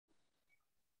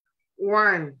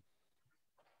One.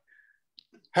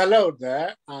 Hello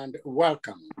there and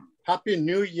welcome. Happy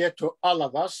New Year to all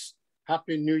of us.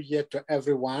 Happy New Year to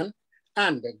everyone.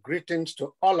 And greetings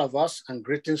to all of us and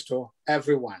greetings to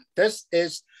everyone. This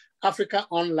is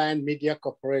Africaonline Media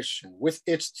Corporation with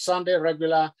its Sunday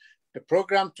regular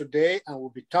program today, and we'll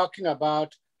be talking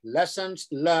about lessons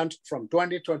learned from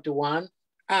 2021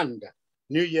 and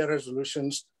New Year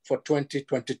resolutions for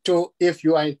 2022, if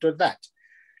you are into that.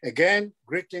 Again,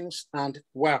 greetings and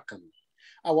welcome.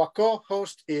 Our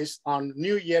co-host is on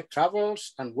New Year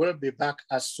travels and will be back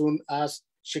as soon as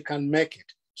she can make it.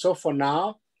 So for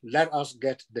now, let us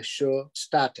get the show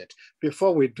started.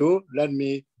 Before we do, let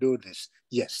me do this.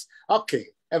 Yes, okay,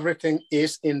 everything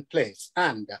is in place.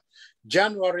 And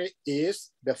January is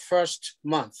the first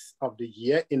month of the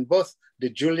year in both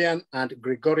the Julian and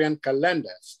Gregorian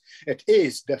calendars. It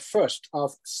is the first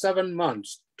of 7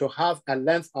 months to have a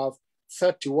length of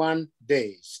 31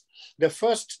 days. The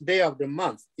first day of the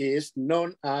month is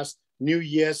known as New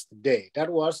Year's Day. That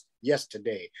was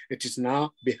yesterday. It is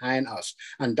now behind us.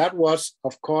 And that was,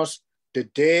 of course, the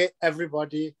day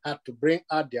everybody had to bring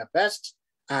out their best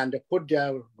and put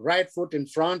their right foot in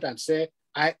front and say,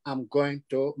 I am going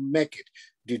to make it.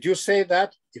 Did you say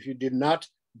that? If you did not,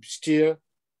 you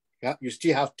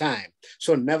still have time.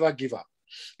 So never give up.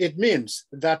 It means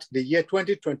that the year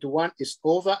 2021 is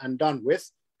over and done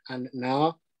with, and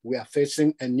now we are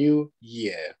facing a new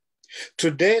year.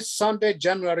 Today, Sunday,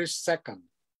 January 2nd,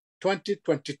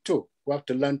 2022, we have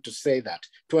to learn to say that,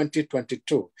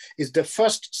 2022, is the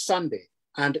first Sunday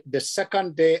and the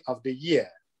second day of the year.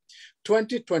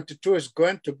 2022 is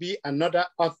going to be another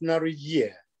ordinary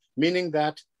year, meaning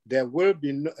that there will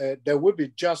be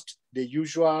just the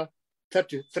usual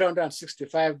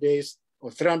 365 days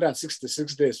or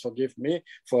 366 days, forgive me,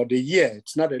 for the year.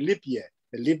 It's not a leap year.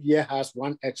 The leap year has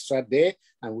one extra day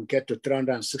and we get to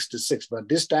 366. But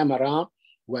this time around,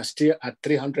 we're still at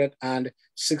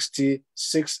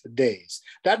 366 days.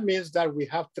 That means that we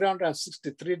have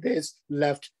 363 days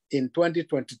left in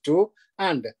 2022.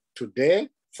 And today,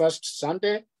 first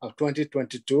Sunday of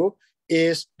 2022,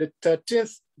 is the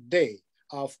 13th day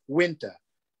of winter,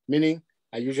 meaning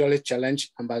I usually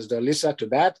challenge Ambassador Lisa to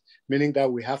that, meaning that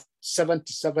we have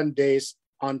 77 days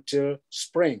until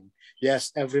spring.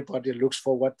 Yes, everybody looks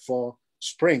forward for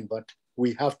spring, but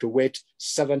we have to wait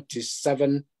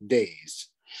 77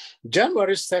 days.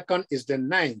 January 2nd is the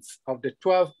 9th of the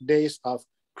 12 days of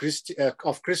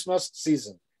Christmas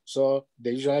season. So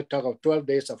they usually talk of 12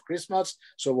 days of Christmas.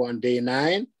 So we're on day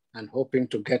 9 and hoping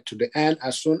to get to the end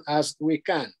as soon as we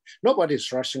can.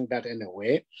 Nobody's rushing that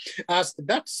anyway. As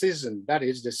that season, that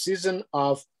is the season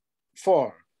of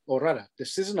fall, or rather the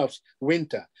season of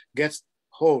winter gets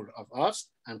hold of us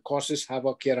and causes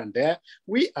havoc here and there,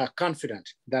 we are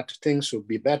confident that things will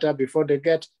be better before they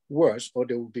get worse, or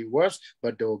they will be worse,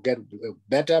 but they will get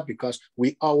better because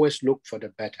we always look for the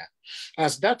better.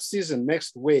 As that season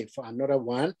makes way for another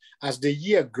one, as the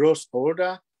year grows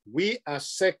older, we are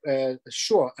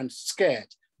sure and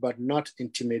scared, but not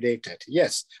intimidated.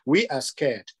 Yes, we are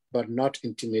scared, but not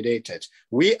intimidated.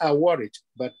 We are worried,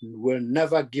 but will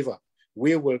never give up.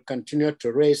 We will continue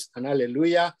to raise an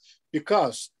hallelujah,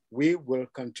 because we will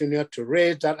continue to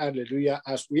raise that hallelujah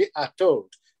as we are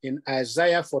told in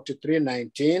Isaiah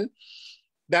 43:19,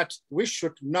 that we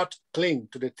should not cling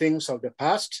to the things of the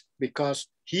past, because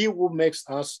he who makes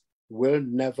us will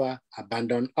never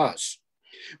abandon us.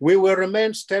 We will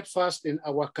remain steadfast in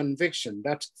our conviction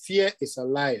that fear is a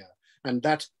liar, and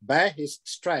that by his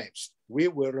stripes, we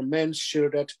will remain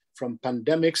shielded from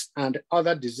pandemics and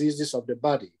other diseases of the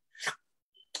body.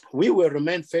 We will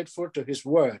remain faithful to his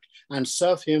word and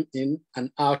serve him in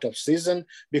and out of season,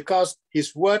 because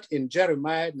his word in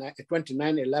Jeremiah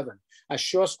 29:11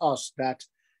 assures us that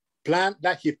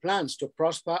he plans to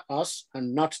prosper us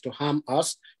and not to harm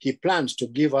us. He plans to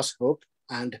give us hope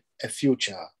and a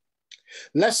future.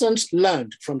 Lessons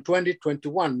learned from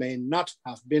 2021 may not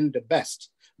have been the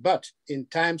best, but in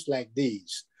times like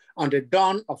these, on the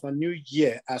dawn of a new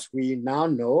year, as we now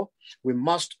know, we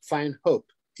must find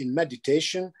hope in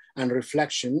meditation and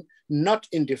reflection, not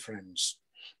indifference.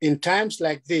 In times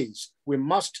like these, we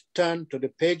must turn to the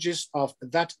pages of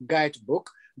that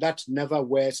guidebook that never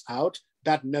wears out,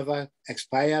 that never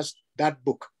expires, that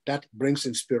book that brings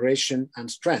inspiration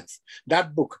and strength,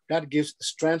 that book that gives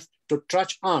strength to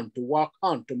trudge on, to walk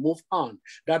on, to move on,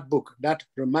 that book that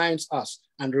reminds us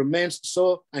and remains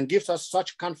so and gives us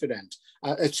such confidence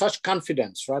as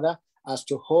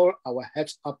to hold our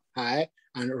heads up high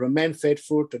and remain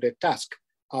faithful to the task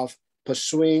of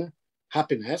pursuing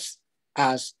happiness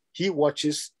as he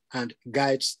watches and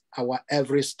guides our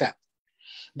every step.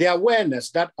 The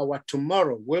awareness that our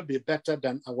tomorrow will be better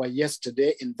than our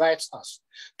yesterday invites us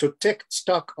to take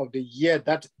stock of the year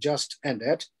that just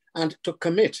ended and to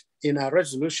commit in a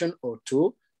resolution or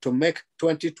two to make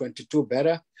 2022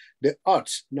 better, the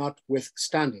odds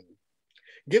notwithstanding.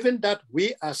 Given that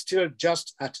we are still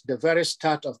just at the very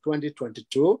start of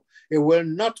 2022, it will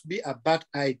not be a bad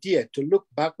idea to look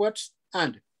backwards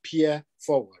and peer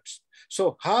forwards.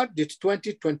 So how did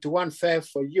 2021 fare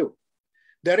for you?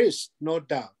 There is no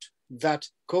doubt that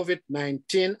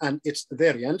COVID-19 and its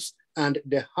variants and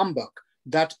the humbug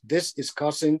that this is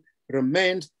causing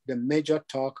remained the major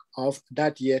talk of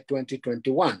that year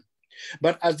 2021.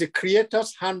 But as the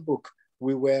Creator's Handbook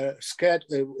we were scared,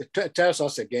 tells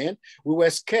us again, we were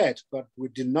scared, but we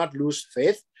did not lose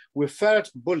faith. We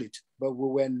felt bullied, but we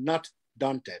were not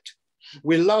daunted.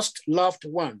 We lost loved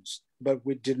ones, but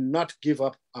we did not give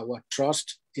up our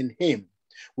trust in him.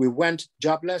 We went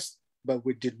jobless, but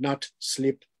we did not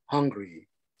sleep hungry.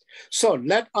 So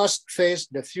let us face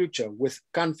the future with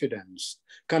confidence,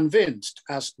 convinced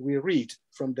as we read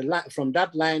from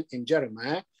that line in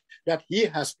Jeremiah that he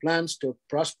has plans to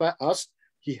prosper us.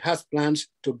 He has plans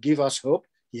to give us hope.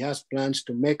 He has plans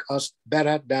to make us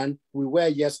better than we were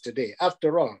yesterday.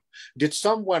 After all, did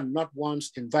someone not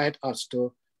once invite us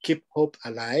to keep hope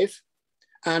alive?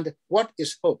 And what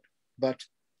is hope but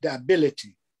the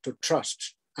ability to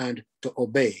trust and to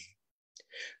obey?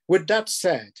 With that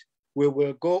said, we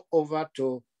will go over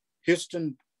to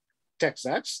Houston,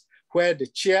 Texas, where the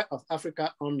chair of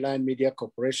Africaonline Media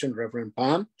Corporation, Reverend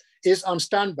Palm, is on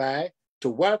standby to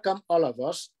welcome all of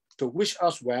us, to wish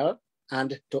us well,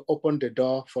 and to open the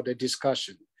door for the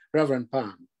discussion. Reverend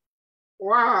Palm.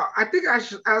 Wow, I think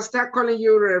I'll start calling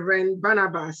you Reverend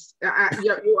Barnabas.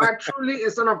 You are truly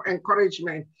a son of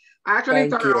encouragement. I actually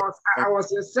thought I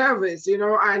was in service, you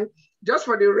know, and just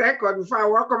for the record, before I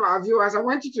welcome our viewers, I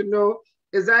want you to know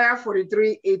Isaiah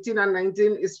 43, 18 and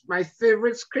 19 is my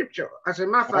favorite scripture. As a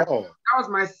matter of fact, that was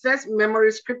my first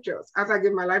memory scriptures after I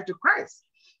gave my life to Christ.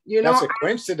 You know, that's a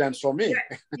coincidence for me.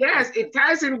 Yes, it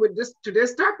ties in with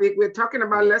today's topic. We're talking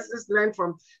about lessons learned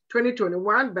from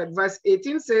 2021, but verse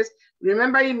 18 says,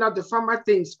 remember ye not the former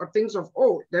things or things of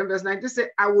old. Then verse 19 says,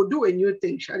 I will do a new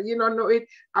thing. Shall you not know it?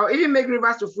 I'll even make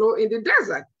rivers to flow in the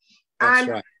desert. That's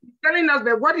right. Telling us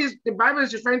that what is the Bible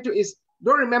is referring to is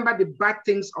don't remember the bad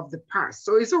things of the past.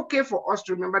 So it's okay for us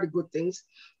to remember the good things,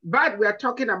 but we are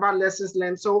talking about lessons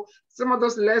learned. So some of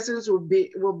those lessons will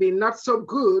be not so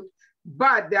good,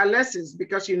 but they are lessons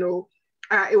because, you know,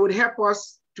 it would help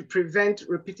us to prevent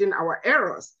repeating our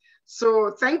errors.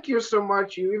 So thank you so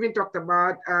much. You even talked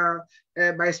about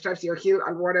by stripes you're healed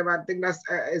and whatever. I think that's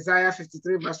Isaiah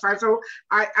 53 verse 5. So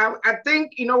I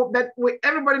think, you know, that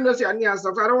everybody knows your needs.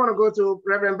 So I don't want to go to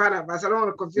Reverend Barnabas. I don't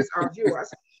want to confuse our viewers.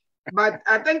 But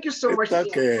thank you so much.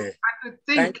 Okay.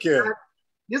 Thank you.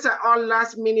 These are all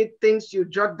last minute things you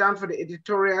jot down for the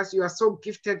editorials. You are so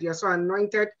gifted, you are so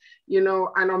anointed, you know,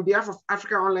 and on behalf of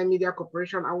Africaonline Media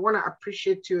Corporation, I want to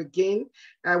appreciate you again.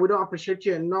 We don't appreciate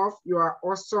you enough. You are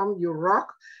awesome, you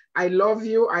rock. I love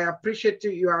you, I appreciate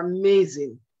you, you are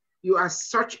amazing. You are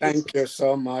such Thank you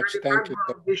so much. Thank you.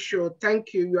 This show.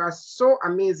 Thank you. You are so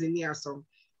amazing, Yasom.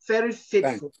 Very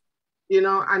faithful. Thanks. You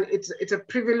know, and it's a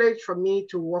privilege for me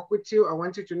to work with you. I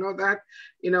want you to know that,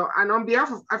 you know, and on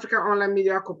behalf of Africaonline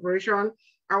Media Corporation,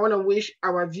 I want to wish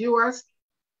our viewers,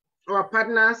 our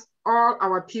partners, all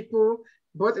our people,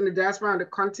 both in the diaspora and the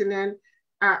continent,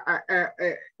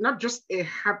 not just a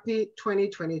happy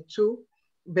 2022,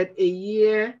 but a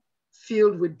year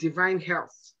filled with divine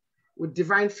health, with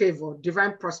divine favor,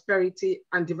 divine prosperity,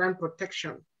 and divine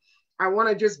protection. I want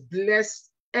to just bless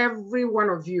every one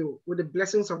of you with the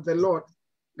blessings of the Lord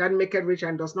that make it rich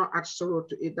and does not add sorrow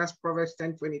to it. That's Proverbs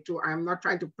 10:22. I am not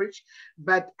trying to preach,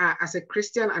 but as a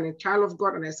Christian and a child of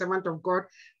God and a servant of God,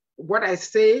 what I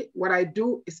say, what I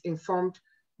do is informed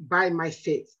by my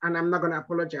faith, and I'm not going to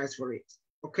apologize for it.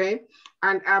 Okay.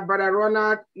 And Brother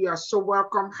Ronald, you are so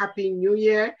welcome. Happy New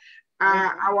Year.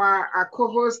 Our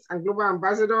co-host and global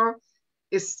ambassador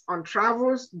is on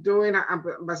travels, doing her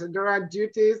ambassadorial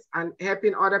duties and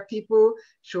helping other people.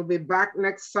 She'll be back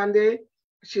next Sunday.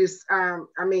 She's,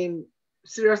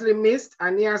 seriously missed.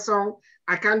 Ania Song,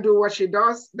 I can't do what she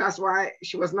does. That's why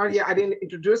she was not here. I didn't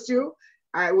introduce you.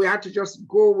 We had to just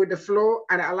go with the flow.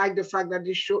 And I like the fact that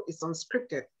this show is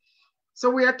unscripted. So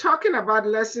we are talking about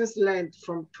lessons learned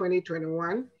from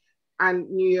 2021 and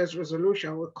New Year's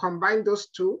resolution. We'll combine those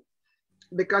two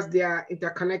because they are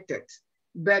interconnected.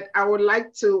 But I would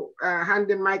like to hand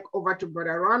the mic over to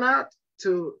Brother Ronald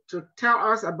to tell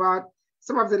us about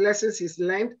some of the lessons he's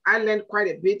learned. I learned quite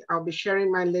a bit. I'll be sharing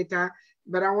mine later,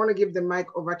 but I want to give the mic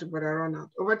over to Brother Ronald.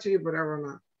 Over to you, Brother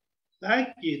Ronald. Thank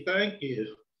you, thank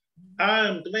you.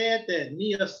 I'm glad that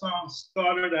Nia Song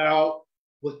started out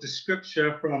with the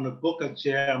scripture from the book of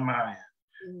Jeremiah,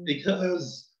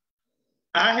 because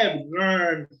I have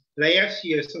learned last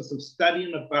year, since I'm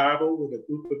studying the Bible with a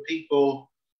group of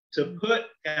people, to put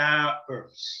God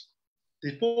first.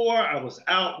 Before, I was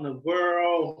out in the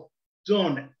world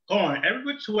going every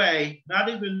which way, not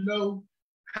even know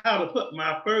how to put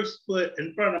my first foot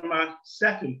in front of my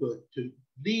second foot to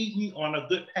lead me on a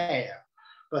good path.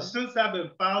 But since I've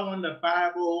been following the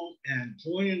Bible and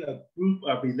joining a group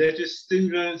of religious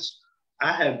students,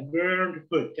 I have learned to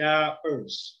put God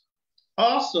first.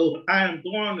 Also, I am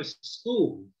going to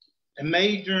school and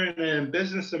majoring in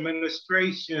business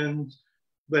administration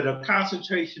with a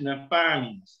concentration in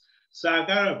finance. So I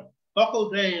gotta buckle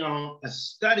down and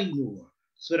study more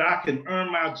so that I can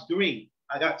earn my degree.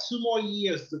 I got 2 more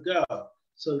years to go.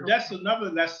 So that's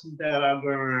another lesson that I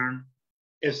learned,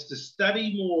 is to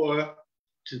study more,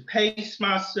 to pace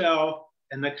myself,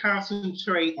 and to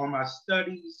concentrate on my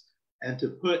studies and to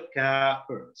put God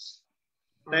first.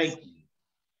 Thank you.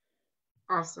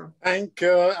 Awesome. Thank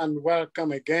you and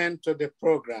welcome again to the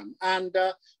program. And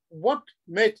what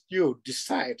made you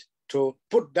decide to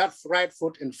put that right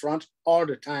foot in front all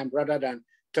the time rather than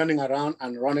turning around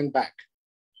and running back?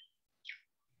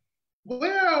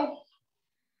 Well,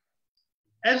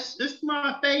 it's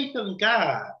my faith in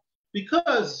God,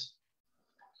 because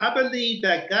I believe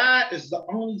that God is the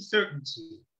only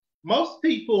certainty. Most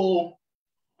people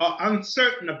are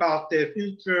uncertain about their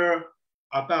future,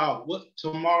 about what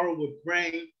tomorrow will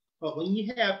bring. But when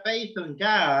you have faith in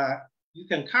God, you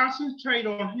can concentrate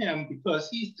on him, because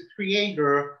he's the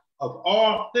creator of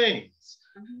all things.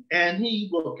 And he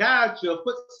will guide your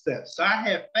footsteps. So I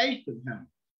have faith in him.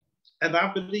 And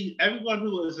I believe everyone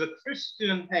who is a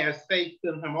Christian has faith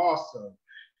in him also.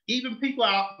 Even people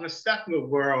out in the secular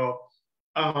world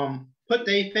put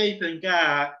their faith in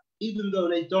God, even though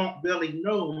they don't really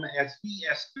know him as we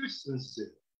as Christians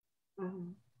do.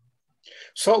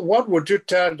 So what would you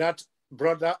tell that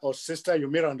brother or sister you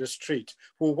meet on the street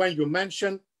who, when you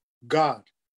mention God,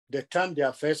 they turn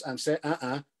their face and say,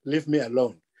 leave me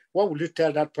alone? What would you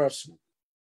tell that person?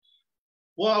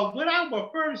 Well, what I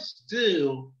will first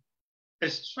do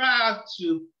is try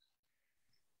to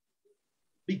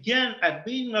begin at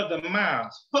being of the mind,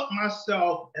 put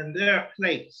myself in their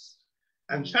place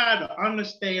and try to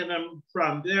understand them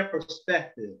from their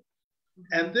perspective.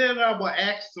 And then I will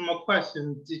ask them a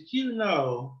question. Did you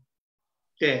know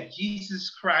that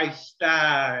Jesus Christ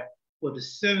died for the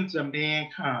sins of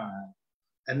mankind,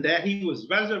 and that he was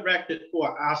resurrected for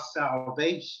our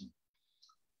salvation?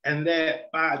 And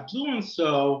that by doing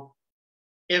so,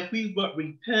 if we would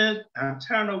repent and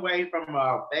turn away from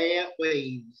our bad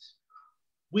ways,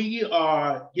 we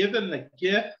are given the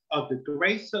gift of the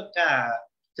grace of God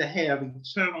to have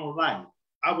eternal life.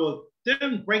 I will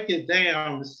then break it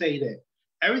down and say that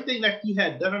everything that you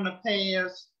had done in the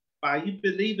past, by you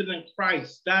believing in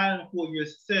Christ, dying for your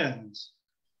sins,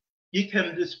 you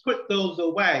can just put those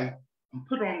away and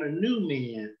put on a new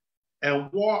man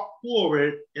and walk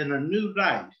forward in a new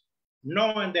life,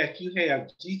 knowing that you have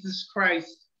Jesus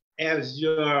Christ as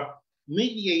your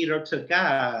mediator to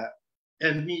God,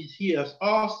 and he has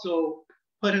also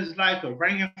put his life a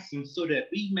ransom so that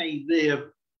we may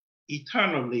live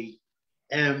eternally.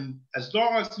 And as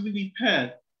long as we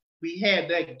repent, we have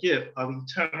that gift of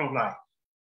eternal life.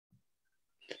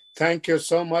 Thank you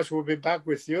so much. We'll be back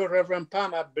with you, Reverend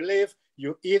Pam. I believe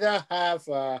you either have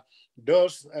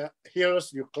those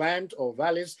hills you climbed or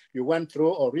valleys you went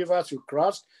through or rivers you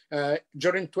crossed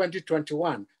during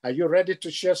 2021. Are you ready to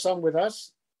share some with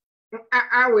us?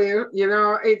 I will. You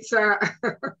know, it's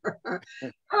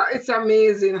it's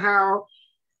amazing how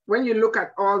when you look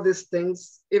at all these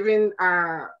things, even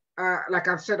like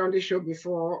I've said on the show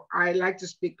before, I like to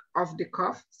speak off the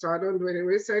cuff, so I don't do any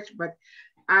research.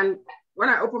 And when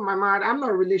I open my mouth, I'm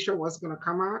not really sure what's going to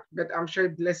come out, but I'm sure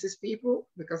it blesses people,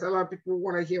 because a lot of people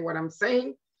want to hear what I'm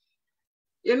saying.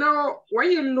 You know, when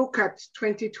you look at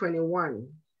 2021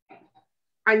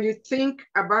 and you think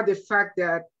about the fact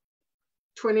that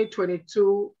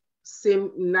 2022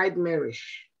 seemed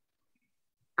nightmarish,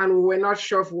 and we were not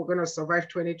sure if we were going to survive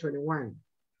 2021.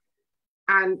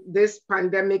 And this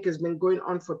pandemic has been going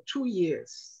on for 2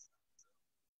 years.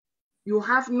 You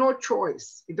have no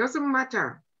choice. It doesn't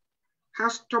matter how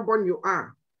stubborn you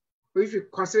are, or if you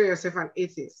consider yourself an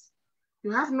atheist,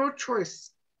 you have no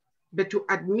choice but to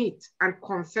admit and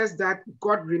confess that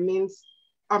God remains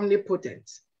omnipotent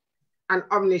and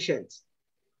omniscient.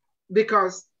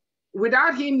 Because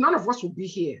without him, none of us would be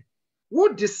here.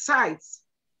 Who decides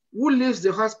who leaves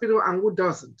the hospital and who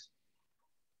doesn't?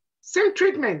 Same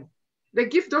treatment. They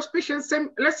give those patients same,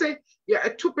 let's say, yeah,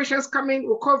 two patients coming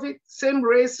with COVID, same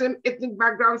race, same ethnic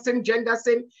background, same gender,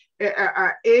 same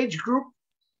age group.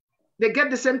 They get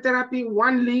the same therapy,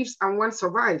 one leaves and one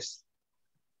survives.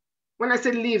 When I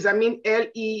say leaves, I mean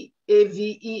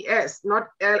L-E-A-V-E-S, not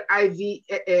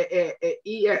L-I-V-E-S.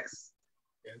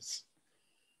 Yes.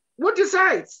 Who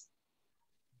decides?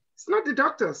 It's not the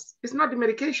doctors. It's not the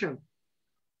medication.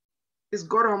 It's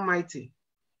God Almighty.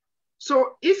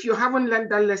 So if you haven't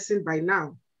learned that lesson by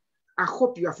now, I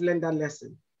hope you have learned that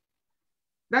lesson.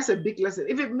 That's a big lesson.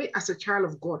 Even me as a child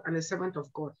of God and a servant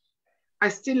of God, I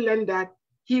still learned that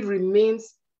he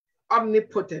remains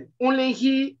omnipotent. Only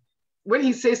he, when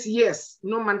he says yes,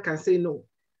 no man can say no.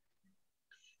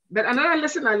 But another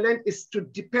lesson I learned is to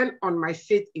depend on my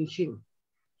faith in him.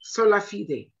 Sola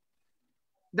fide.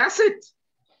 That's it.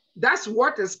 That's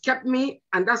what has kept me,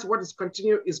 and that's what is going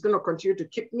to continue to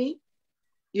keep me.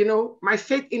 You know, my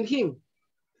faith in him.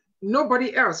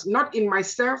 Nobody else, not in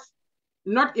myself,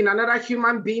 not in another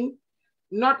human being,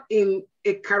 not in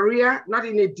a career, not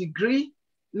in a degree,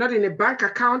 not in a bank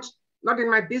account, not in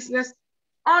my business,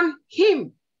 on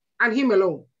him and him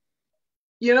alone.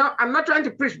 You know, I'm not trying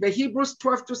to preach, but Hebrews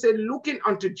 12 to say, looking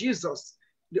unto Jesus,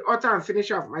 the author and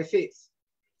finisher of my faith.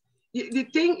 The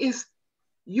thing is,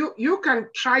 you can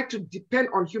try to depend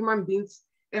on human beings,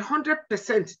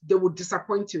 100% they will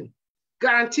disappoint you,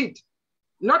 guaranteed.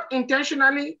 Not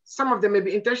intentionally, some of them may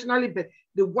be intentionally, but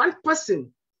the one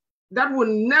person that will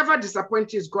never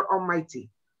disappoint you is God Almighty.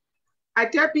 I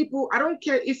tell people, I don't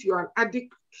care if you're an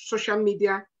addict to social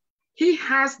media, he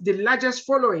has the largest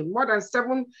following. More than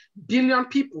 7 billion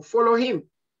people follow him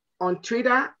on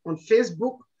Twitter, on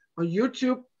Facebook, on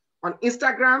YouTube, on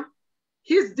Instagram.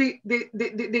 He's the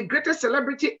greatest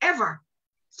celebrity ever.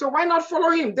 So why not follow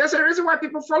him? There's a reason why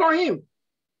people follow him.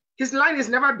 His line is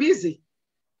never busy.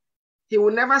 He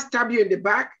will never stab you in the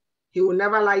back. He will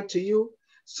never lie to you.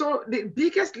 So the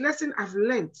biggest lesson I've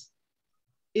learned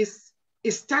is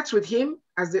it starts with him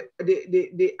as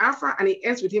the Alpha and it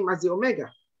ends with him as the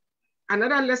Omega.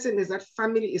 Another lesson is that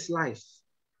family is life.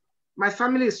 My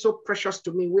family is so precious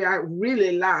to me. We are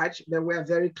really large, but we are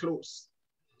very close.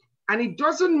 And it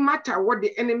doesn't matter what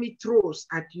the enemy throws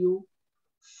at you,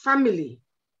 family.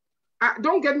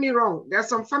 Don't get me wrong. There are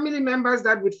some family members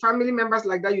that with family members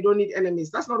like that, you don't need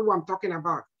enemies. That's not what I'm talking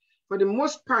about. For the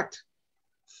most part,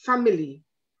 family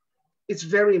is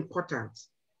very important.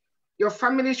 Your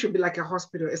family should be like a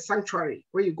hospital, a sanctuary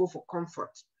where you go for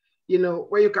comfort, you know,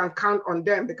 where you can count on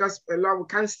them because a lot we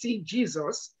can't see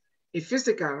Jesus, a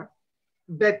physical,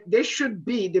 but they should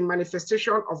be the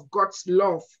manifestation of God's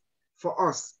love for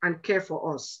us and care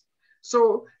for us.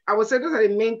 So I would say those are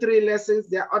the main 3 lessons.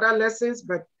 There are other lessons,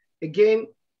 but again,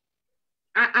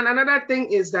 and another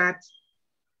thing is that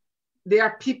there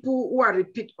are people who are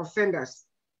repeat offenders.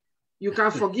 You can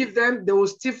forgive them, they will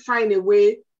still find a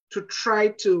way to try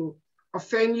to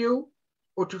offend you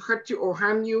or to hurt you or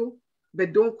harm you,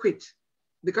 but don't quit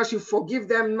because you forgive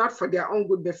them not for their own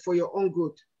good, but for your own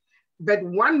good. But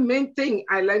one main thing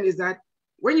I learned is that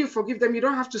when you forgive them, you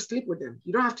don't have to sleep with them.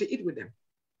 You don't have to eat with them.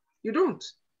 You don't.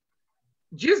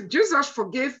 Jesus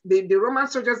forgave the Roman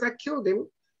soldiers that killed him.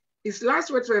 His last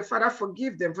words were, Father,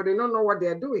 forgive them, for they don't know what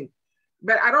they're doing.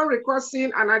 But I don't recall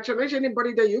seeing, and I challenge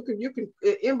anybody that you can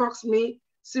inbox me,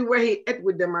 see where he ate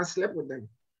with them and slept with them.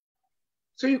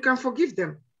 So you can forgive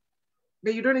them,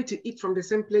 but you don't need to eat from the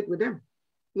same plate with them.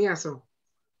 Yeah, so.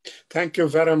 Thank you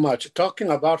very much. Talking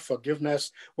about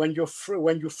forgiveness, when you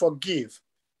forgive,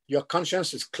 your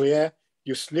conscience is clear,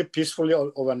 you sleep peacefully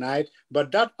overnight,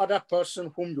 but that other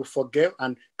person whom you forgave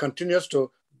and continues to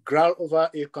growl over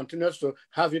it, continues to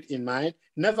have it in mind,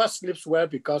 never sleeps well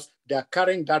because they are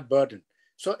carrying that burden.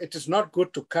 So it is not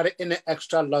good to carry any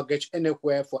extra luggage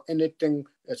anywhere for anything's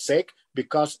sake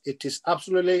because it is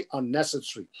absolutely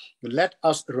unnecessary. Let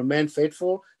us remain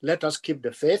faithful, let us keep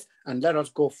the faith, and let us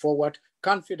go forward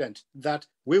confident that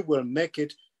we will make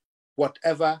it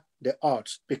whatever the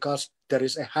odds, because there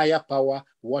is a higher power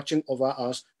watching over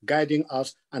us, guiding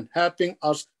us, and helping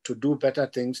us to do better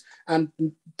things. And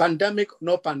pandemic,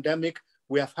 no pandemic,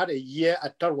 we have had a year I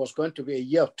thought was going to be a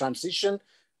year of transition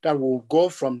that will go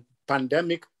from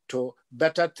pandemic to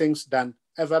better things than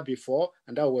ever before,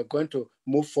 and that we're going to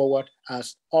move forward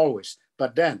as always.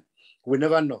 But then we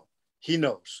never know. He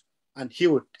knows, and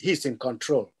he's in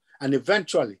control. And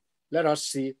eventually, let us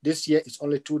see, this year is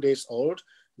only 2 days old.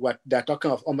 What they're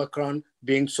talking of Omicron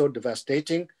being so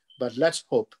devastating, but let's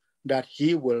hope that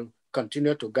he will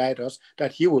continue to guide us,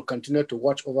 that he will continue to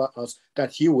watch over us,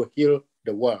 that he will heal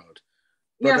the world.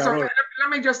 Yeah, so let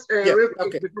me just real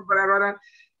quick before Brother Rodan.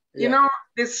 You know,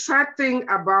 the sad thing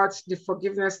about the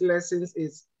forgiveness lessons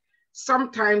is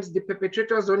sometimes the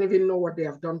perpetrators don't even know what they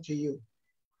have done to you.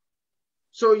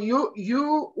 So you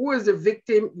who is the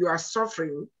victim, you are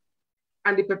suffering,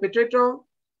 and the perpetrator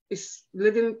is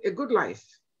living a good life.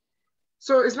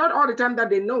 So it's not all the time that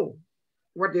they know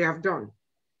what they have done.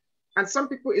 And some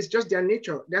people, it's just their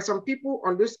nature. There are some people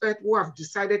on this earth who have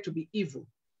decided to be evil.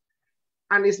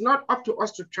 And it's not up to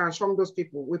us to transform those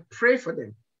people. We pray for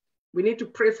them. We need to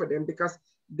pray for them because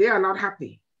they are not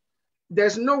happy.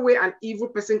 There's no way an evil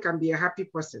person can be a happy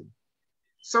person.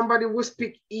 Somebody who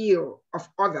speaks ill of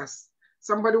others,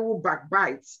 somebody who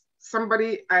backbites,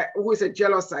 somebody who is a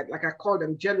jealousite, like I call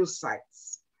them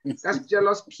jealousites. That's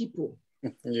jealous people.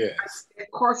 Yes. They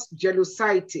cause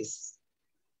jealousitis.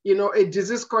 You know, a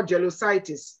disease called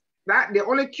jealousitis. That the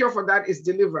only cure for that is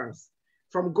deliverance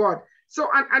from God. So,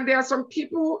 and there are some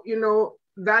people, you know,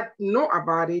 that know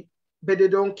about it, but they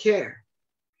don't care.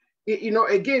 You know,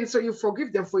 again, so you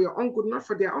forgive them for your own good, not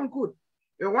for their own good.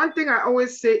 And one thing I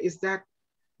always say is that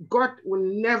God will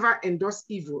never endorse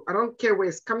evil. I don't care where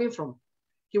it's coming from.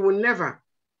 He will never.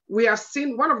 We have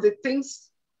seen one of the things,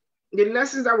 the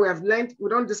lessons that we have learned, we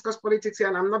don't discuss politics here,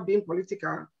 and I'm not being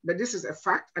political, but this is a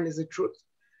fact and is a truth,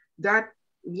 that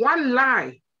one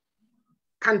lie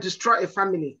can destroy a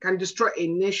family, can destroy a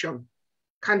nation,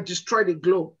 can destroy the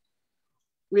globe.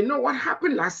 We know what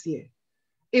happened last year.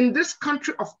 In this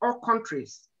country of all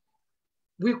countries,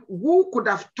 who could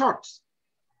have thought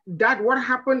that what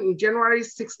happened in January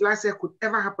 6th last year could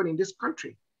ever happen in this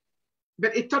country?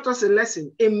 But it taught us a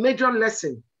lesson, a major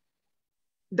lesson,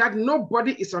 that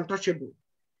nobody is untouchable.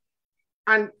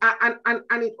 And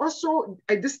it also,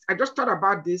 I just thought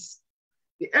about this,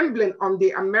 the emblem on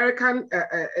the American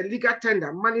legal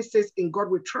tender, money says, "In God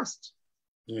we trust."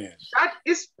 Yes. That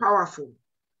is powerful.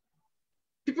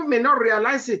 People may not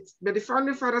realize it, but the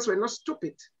founding fathers were not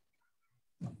stupid.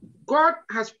 God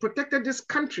has protected this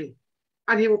country,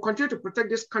 and he will continue to protect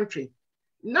this country,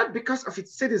 not because of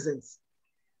its citizens,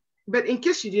 but in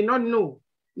case you did not know,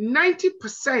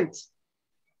 90%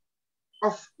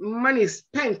 of money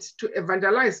spent to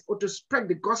evangelize or to spread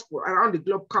the gospel around the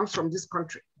globe comes from this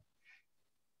country,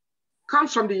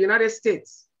 comes from the United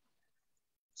States.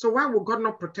 So why would God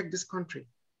not protect this country?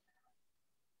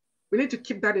 We need to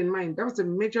keep that in mind. That was a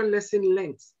major lesson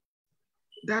learned,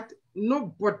 that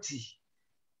nobody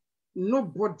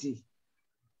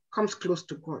comes close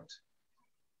to God.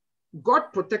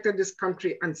 God protected this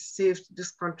country and saved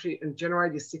this country on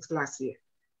January the 6th last year.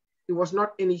 It was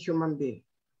not any human being.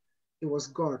 It was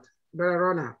God. Brother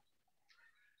Rona.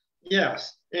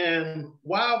 Yes, and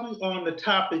while we're on the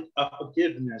topic of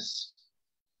forgiveness,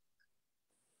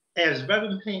 as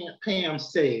Reverend Pam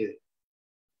said,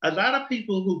 a lot of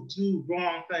people who do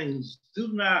wrong things do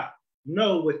not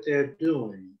know what they're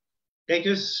doing. They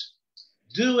just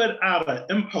do it out of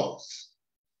impulse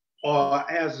or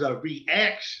as a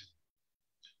reaction.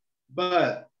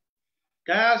 But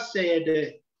God said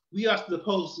that we are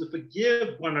supposed to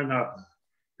forgive one another,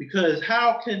 because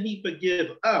how can he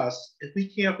forgive us if we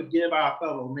can't forgive our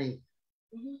fellow man?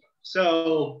 Mm-hmm.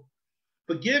 So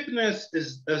forgiveness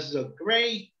is a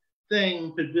great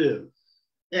thing to do.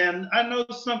 And I know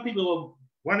some people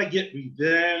want to get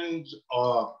revenge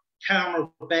or counter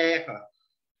back or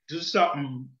do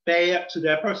something bad to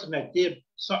that person that did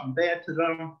something bad to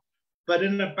them. But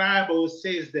in the Bible, it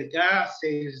says that God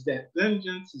says that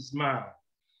vengeance is mine.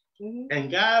 Mm-hmm. And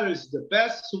God is the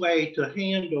best way to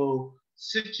handle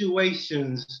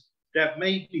situations that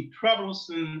may be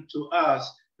troublesome to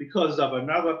us because of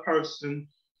another person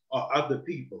or other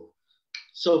people.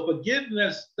 So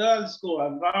forgiveness does go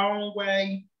a long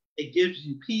way. It gives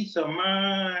you peace of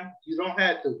mind. You don't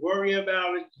have to worry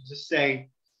about it. You just say,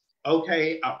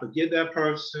 okay, I forgive that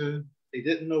person. They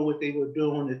didn't know what they were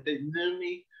doing. If they knew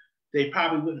me, they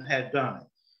probably wouldn't have done it.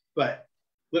 But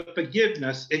with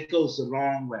forgiveness, it goes a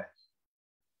long way.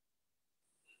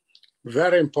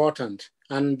 Very important.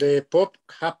 And the Pope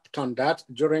harped on that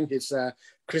during his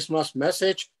Christmas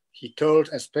message. He told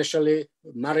especially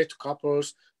married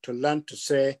couples to learn to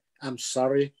say, "I'm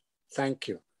sorry, thank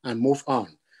you," and move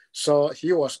on. So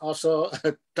he was also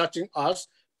touching us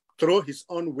through his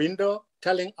own window,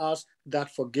 telling us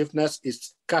that forgiveness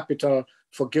is capital,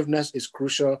 forgiveness is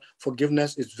crucial,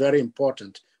 forgiveness is very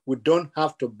important. We don't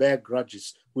have to bear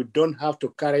grudges. We don't have to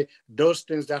carry those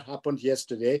things that happened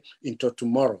yesterday into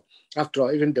tomorrow. After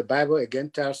all, even the Bible again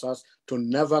tells us to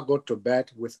never go to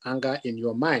bed with anger in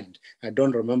your mind. I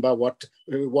don't remember what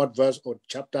verse or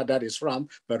chapter that is from,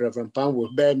 but Reverend Pam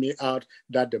will bear me out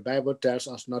that the Bible tells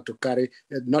us not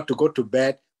to go to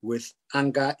bed with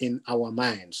anger in our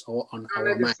minds or on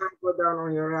our minds. Go down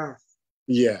on your wrath.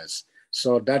 Yes,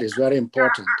 so that is very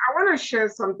important. I want to share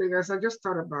something else. I just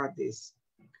thought about this.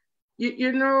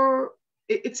 You know,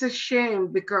 it's a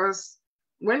shame because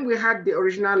when we had the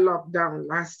original lockdown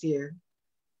last year,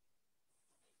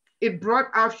 it brought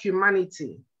out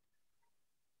humanity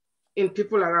in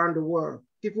people around the world.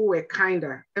 People were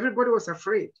kinder. Everybody was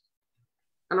afraid.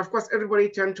 And of course, everybody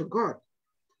turned to God.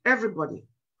 Everybody.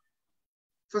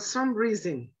 For some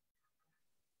reason,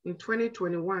 in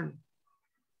 2021,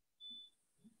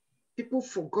 people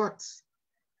forgot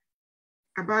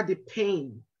about the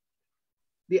pain,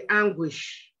 the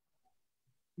anguish,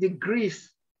 the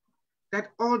grief that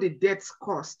all the deaths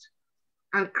caused,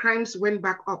 and crimes went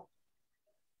back up.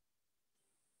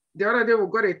 The other day, we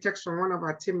got a text from one of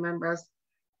our team members,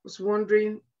 was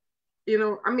wondering, you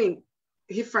know, I mean,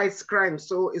 he fights crime,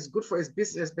 so it's good for his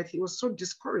business, but he was so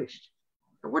discouraged.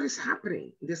 What is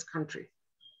happening in this country?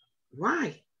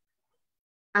 Why?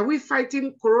 Are we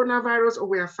fighting coronavirus, or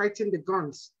we are fighting the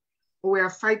guns, or we are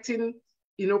fighting,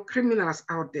 you know, criminals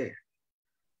out there?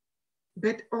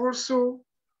 But also,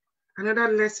 another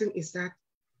lesson is that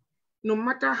no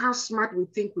matter how smart we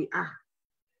think we are,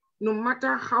 no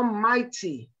matter how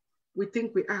mighty we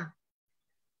think we are,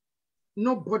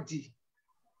 nobody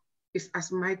is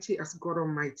as mighty as God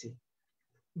Almighty.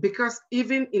 Because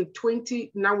even in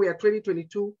now we are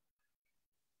 2022,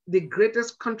 the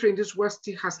greatest country in this world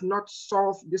still has not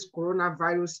solved this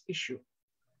coronavirus issue.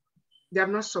 They have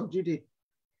not subdued it.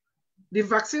 The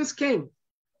vaccines came.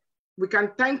 We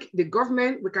can thank the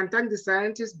government, we can thank the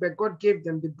scientists, but God gave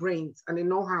them the brains and the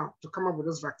know-how to come up with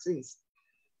those vaccines.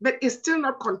 But it's still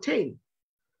not contained.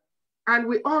 And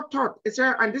we all thought,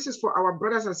 and this is for our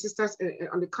brothers and sisters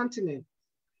on the continent,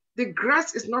 the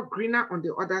grass is not greener on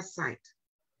the other side.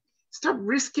 Stop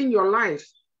risking your life.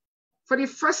 For the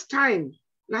first time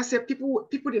last year, people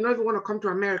did not even want to come to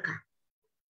America.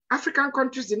 African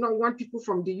countries did not want people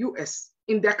from the US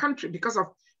in their country because of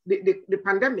the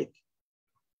pandemic.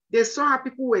 They saw how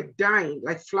people were dying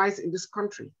like flies in this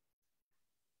country.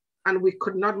 And we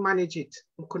could not manage it.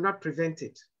 We could not prevent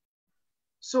it.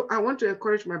 So I want to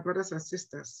encourage my brothers and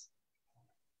sisters.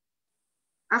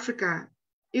 Africa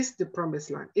is the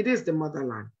promised land. It is the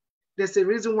motherland. There's a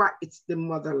reason why it's the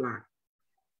motherland.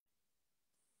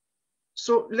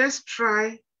 So let's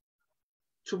try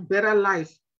to better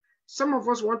life. Some of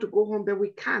us want to go home, but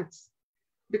we can't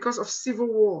because of civil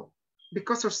war,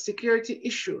 because of security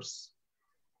issues.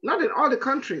 Not in all the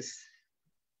countries,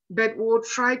 but we'll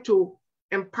try to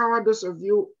empower those of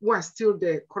you who are still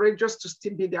there, courageous to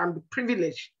still be there and be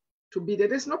privileged to be there.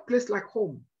 There's no place like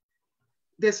home.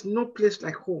 There's no place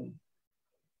like home.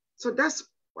 So that's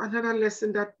another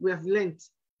lesson that we have learned.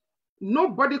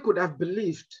 Nobody could have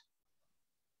believed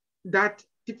that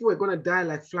people were going to die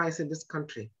like flies in this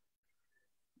country.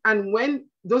 And when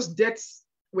those deaths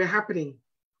were happening,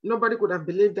 nobody could have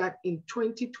believed that in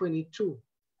 2022,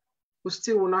 we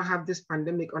still will not have this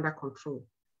pandemic under control.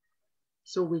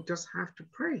 So we just have to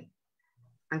pray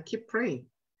and keep praying.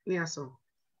 Niaso.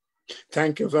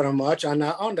 Thank you very much. And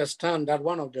I understand that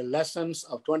one of the lessons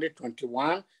of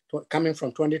 2021, coming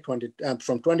from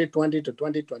 2020 to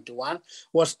 2021,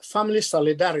 was family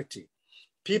solidarity.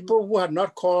 People who had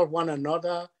not called one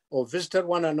another or visited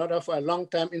one another for a long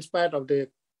time in spite of the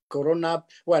corona,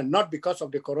 well, not because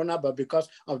of the corona, but because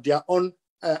of their own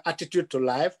attitude to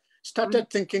life, started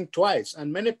thinking twice.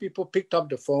 And many people picked up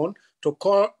the phone to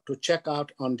call to check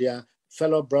out on their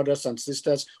fellow brothers and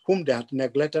sisters whom they had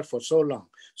neglected for so long.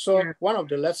 So one of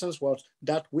the lessons was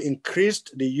that we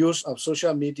increased the use of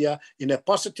social media in a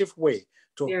positive way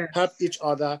to help each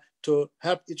other,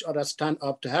 stand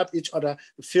up, to help each other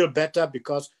feel better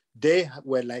because they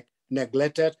were like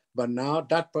neglected. But now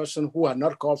that person who had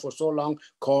not called for so long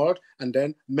called and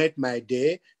then made my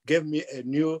day, gave me a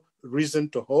new reason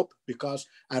to hope because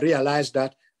I realized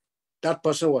that that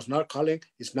person was not calling,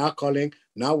 is now calling.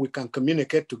 Now we can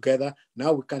communicate together.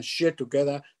 Now we can share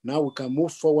together. Now we can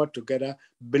move forward together,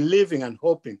 believing and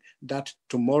hoping that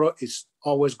tomorrow is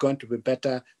always going to be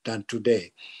better than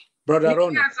today. Brother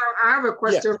Ronald. Yes, I have a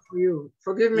question for you.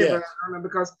 Forgive me, Brother Ronald,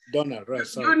 because Donald, right,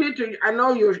 you need to, I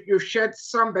know you shared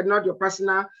some, but not your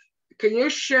personal. Can you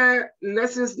share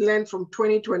lessons learned from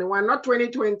 2021, not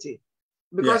 2020?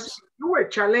 Because you were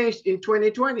challenged in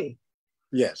 2020.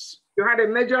 Yes. You had a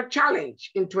major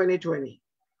challenge in 2020.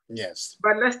 Yes.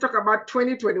 But let's talk about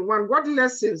 2021. What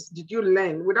lessons did you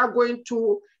learn without going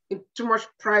into too much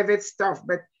private stuff,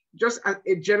 but just as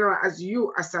a general, as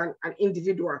you as an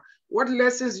individual, what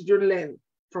lessons did you learn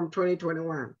from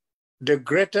 2021? The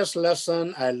greatest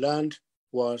lesson I learned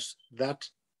was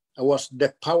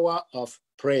the power of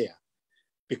prayer.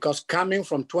 Because coming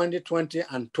from 2020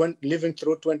 and living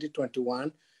through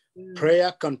 2021,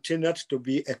 prayer continued to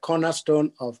be a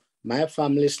cornerstone of my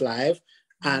family's life.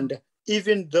 And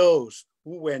even those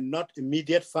who were not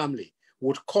immediate family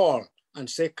would call and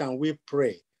say, can we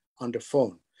pray on the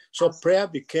phone? So prayer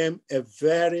became a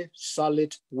very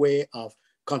solid way of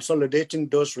consolidating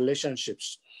those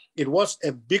relationships. It was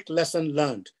a big lesson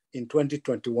learned in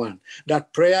 2021,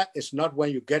 that prayer is not when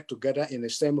you get together in the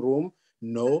same room.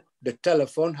 No, the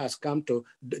telephone has come to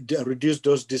reduce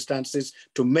those distances,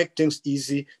 to make things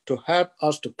easy, to help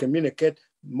us to communicate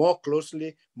more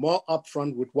closely, more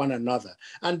upfront with one another.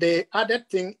 And the other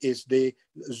thing is the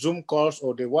Zoom calls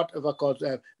or the whatever calls,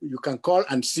 you can call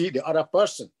and see the other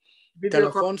person.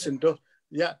 Telephones in those,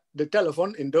 yeah, the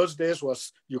telephone in those days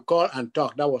was you call and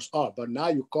talk, that was all. But now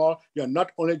you call, you're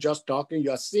not only just talking,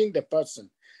 you're seeing the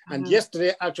person. And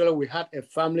yesterday, actually, we had a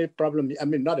family problem. I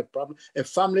mean, not a problem, a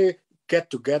family get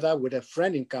together with a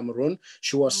friend in Cameroon.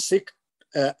 She was sick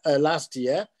last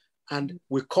year, and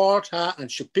we called her and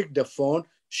she picked the phone.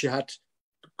 She had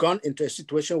gone into a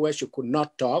situation where she could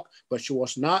not talk, but she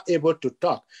was now able to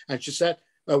talk. And she said,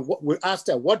 we asked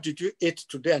her, what did you eat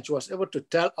today? And she was able to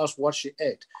tell us what she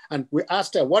ate. And we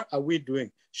asked her, what are we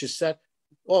doing? She said,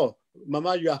 oh,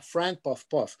 Mama, you are frying puff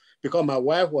puff, because my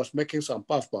wife was making some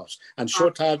puff puffs and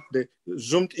showed her, the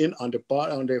zoomed in on the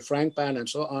pot, on the frying pan and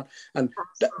so on. And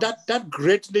that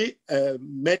greatly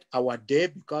made our day,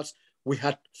 because we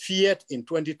had feared in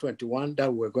 2021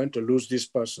 that we were going to lose this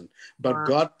person. But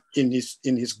God, in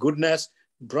his goodness,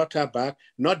 brought her back,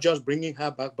 not just bringing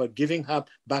her back, but giving her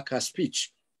back her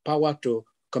speech, power to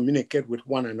communicate with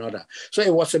one another. So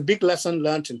it was a big lesson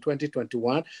learned in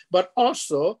 2021, but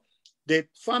also the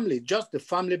family, just the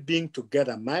family being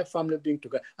together, my family being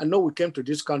together. I know we came to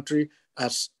this country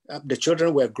as the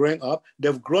children were growing up.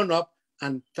 They've grown up,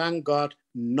 and thank God,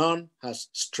 none has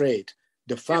strayed.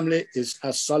 The family is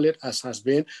as solid as has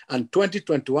been. And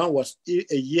 2021 was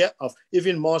a year of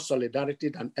even more solidarity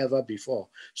than ever before.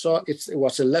 So it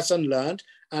was a lesson learned.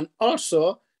 And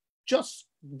also just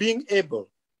being able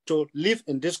to live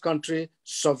in this country,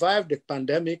 survive the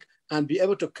pandemic, and be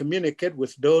able to communicate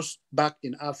with those back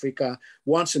in Africa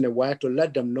once in a while to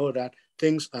let them know that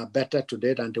things are better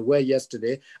today than they were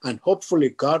yesterday. And hopefully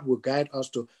God will guide us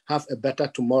to have a better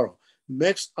tomorrow.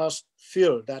 Makes us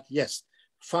feel that, yes,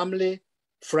 family,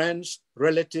 friends,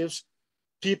 relatives,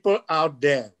 people out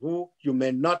there who you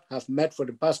may not have met for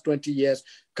the past 20 years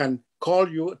can call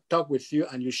you, talk with you,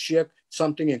 and you share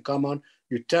something in common.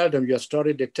 You tell them your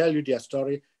story, they tell you their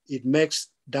story. It makes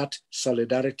that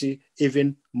solidarity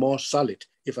even more solid,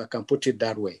 if I can put it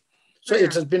that way. So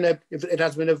it has been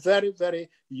a very, very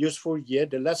useful year.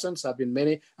 The lessons have been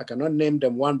many. I cannot name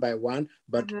them one by one,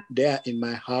 but they are in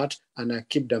my heart, and I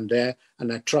keep them there.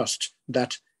 And I trust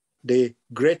that the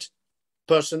great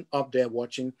person up there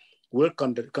watching will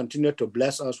continue to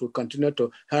bless us, will continue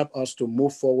to help us to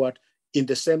move forward in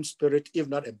the same spirit, if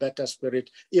not a better spirit,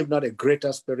 if not a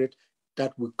greater spirit,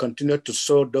 that will continue to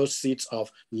sow those seeds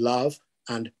of love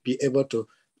and be able to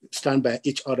stand by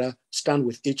each other, stand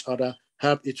with each other,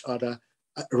 help each other,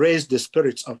 raise the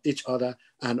spirits of each other.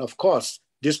 And of course,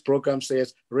 this program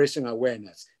says raising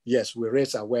awareness. Yes, we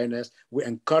raise awareness. We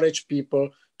encourage people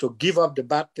to give up the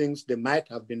bad things they might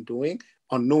have been doing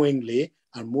unknowingly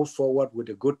and move forward with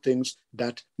the good things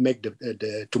that make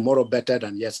the tomorrow better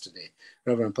than yesterday.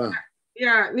 Reverend Pam.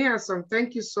 Yeah, Niason,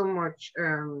 thank you so much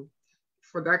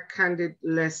for that candid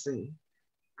lesson.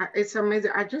 It's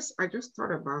amazing. I just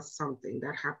thought about something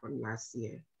that happened last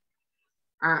year.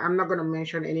 I'm not going to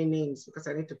mention any names because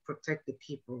I need to protect the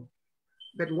people.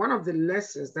 But one of the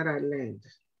lessons that I learned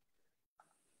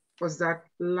was that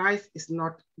life is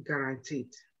not guaranteed.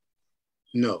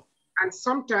 No. And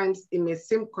sometimes it may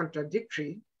seem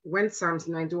contradictory when Psalms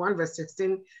 91 verse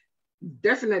 16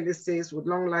 definitely says, with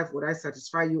long life would I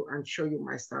satisfy you and show you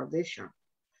my salvation.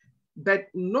 But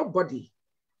nobody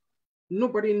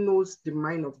knows the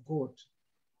mind of God.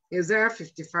 Isaiah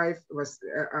 55 was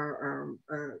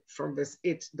from verse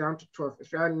 8 down to 12.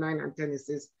 If you are 9 and 10, it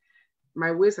says,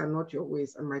 my ways are not your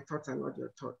ways, and my thoughts are not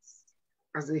your thoughts.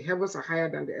 As the heavens are higher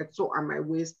than the earth, so are my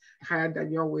ways higher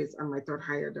than your ways, and my thoughts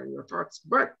higher than your thoughts.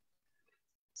 But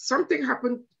something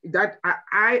happened that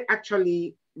I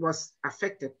actually was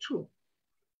affected too.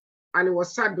 And it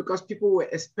was sad because people were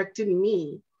expecting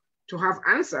me to have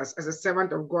answers as a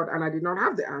servant of God, and I did not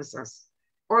have the answers.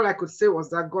 All I could say was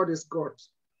that God is God.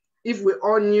 If we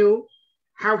all knew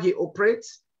how he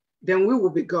operates, then we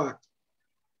would be God.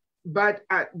 But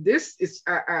I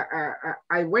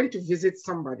went to visit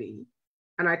somebody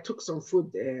and I took some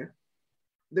food there.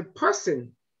 The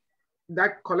person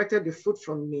that collected the food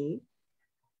from me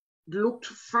looked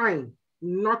fine.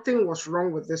 Nothing was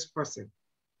wrong with this person.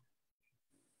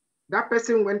 That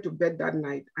person went to bed that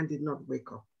night and did not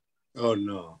wake up. Oh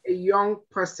no. A young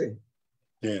person.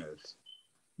 Yes.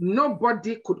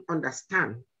 nobody could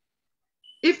understand.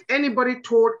 If anybody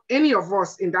told any of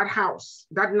us in that house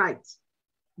that night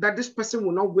that this person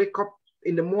will not wake up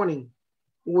in the morning,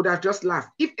 we would have just laughed.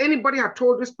 If anybody had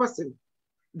told this person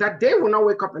that they will not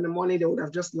wake up in the morning, they would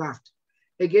have just laughed.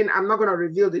 Again, I'm not going to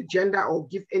reveal the gender or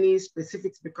give any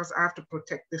specifics because I have to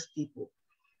protect these people.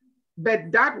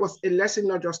 But that was a lesson,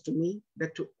 not just to me,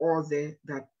 but to all there,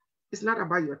 that it's not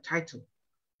about your title.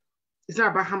 It's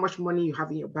not about how much money you have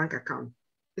in your bank account.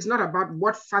 It's not about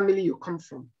what family you come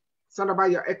from. It's not about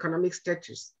your economic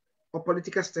status or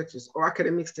political status or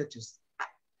academic status.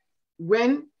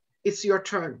 When it's your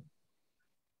turn,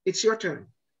 it's your turn.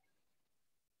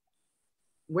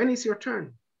 When it's your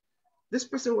turn, this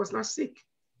person was not sick.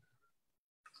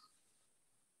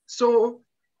 So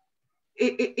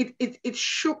it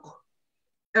shook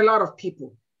a lot of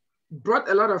people, brought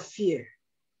a lot of fear,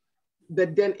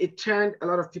 but then it turned a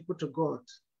lot of people to God,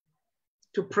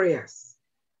 to prayers.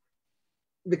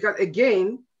 Because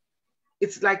again,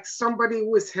 it's like somebody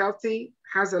who is healthy,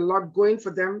 has a lot going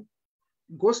for them,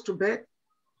 goes to bed.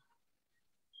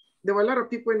 There were a lot of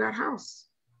people in that house.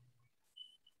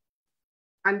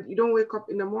 And you don't wake up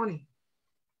in the morning.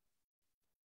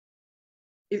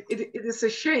 It is a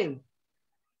shame.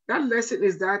 That lesson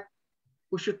is that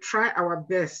we should try our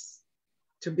best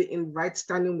to be in right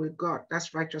standing with God.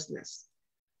 That's righteousness.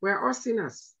 We're all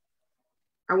sinners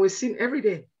and we sin every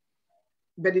day.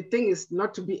 But the thing is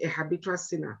not to be a habitual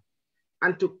sinner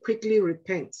and to quickly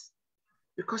repent,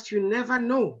 because you never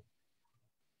know.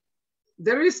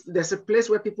 There's a place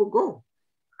where people go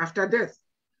after death.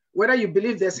 Whether you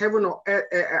believe there's heaven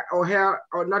or hell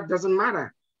or not doesn't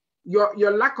matter.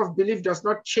 Your lack of belief does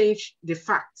not change the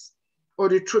facts or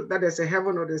the truth that there's a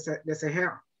heaven or there's a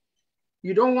hell.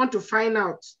 You don't want to find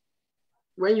out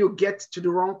when you get to the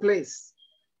wrong place.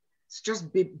 It's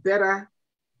just be better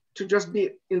to just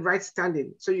be in right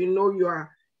standing. So you know you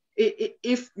are,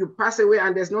 if you pass away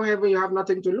and there's no heaven, you have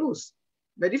nothing to lose.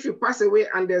 But if you pass away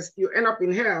and you end up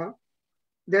in hell,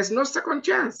 there's no second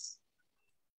chance.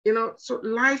 You know, so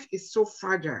life is so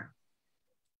fragile.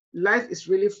 Life is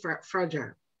really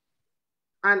fragile.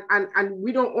 And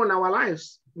we don't own our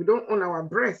lives. We don't own our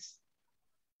breath.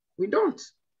 We don't.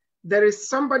 There is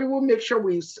somebody who makes sure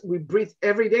we breathe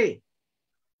every day.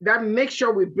 That makes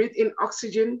sure we breathe in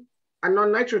oxygen and not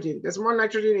nitrogen. There's more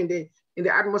nitrogen in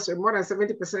the atmosphere, more than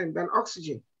 70% than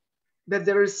oxygen. That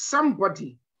there is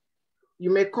somebody, you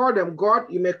may call them God,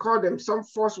 you may call them some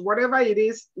force, whatever it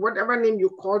is, whatever name you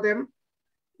call them,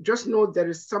 just know there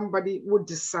is somebody who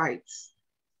decides.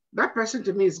 That person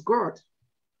to me is God.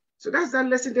 So that's that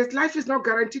lesson, that life is not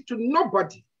guaranteed to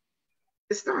nobody.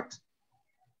 It's not.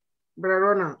 Brother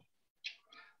Ronald.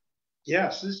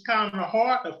 Yes, it's kind of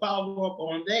hard to follow up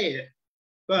on that,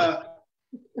 but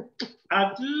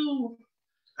I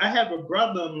have a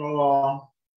brother-in-law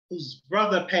whose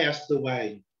brother passed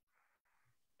away.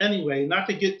 Anyway, not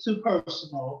to get too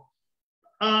personal,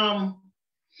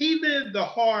 he lived a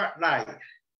hard life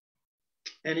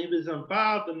and he was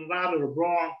involved in a lot of the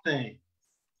wrong things.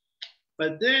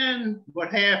 But then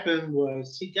what happened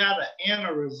was he got an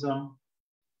aneurysm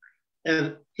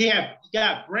and he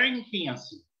got brain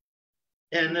cancer.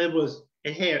 And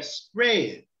it had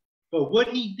spread. But what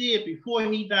he did before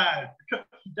he died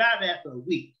after a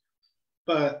week.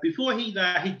 But before he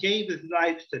died, he gave his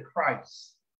life to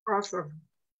Christ. Awesome.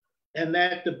 And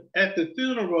at the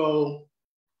funeral,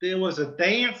 there was a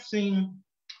dancer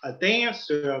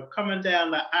coming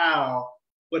down the aisle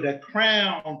with a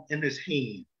crown in his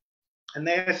hand. And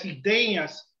as he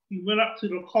danced, he went up to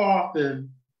the coffin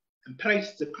and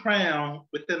placed the crown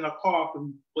within the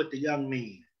coffin with the young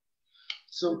man.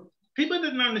 So people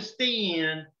didn't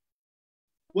understand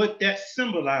what that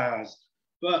symbolized,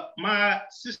 but my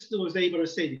sister was able to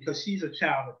say, because she's a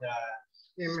child of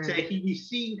God, that he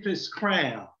received his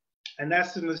crown, and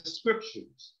that's in the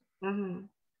scriptures. Mm-hmm.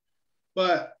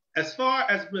 But as far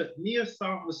as what Nia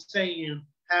Song was saying,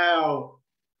 how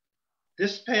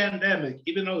this pandemic,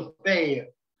 even though it's bad,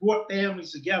 brought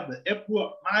families together. It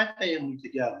brought my family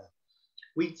together.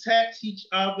 We text each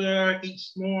other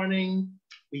each morning.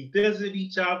 We visit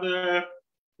each other.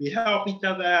 We help each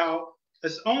other out.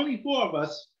 It's only 4 of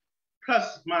us,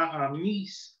 plus my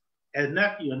niece and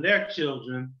nephew and their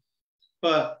children.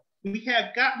 But we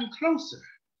have gotten closer,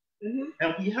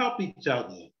 and we help each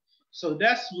other. So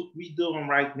that's what we're doing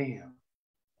right now.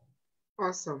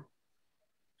 Awesome.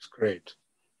 It's great.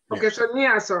 Okay, yes. So Nia,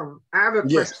 I have a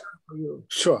question for you.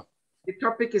 Sure. The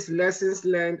topic is lessons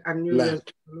learned and New Year's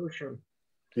resolution.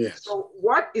 Yes. So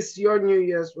what is your New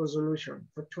Year's resolution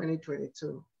for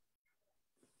 2022?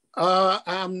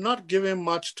 I'm not giving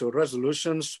much to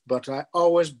resolutions, but I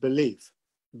always believe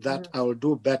that I will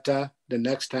do better the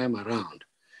next time around.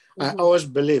 I always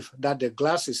believe that the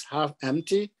glass is half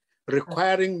empty,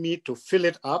 requiring me to fill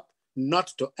it up, not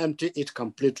to empty it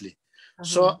completely.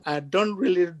 So I don't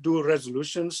really do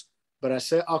resolutions, but I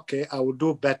say, okay, I will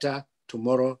do better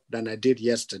tomorrow than I did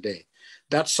yesterday.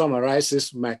 That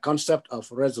summarizes my concept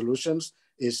of resolutions,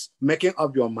 is making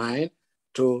up your mind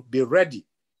to be ready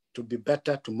to be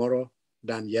better tomorrow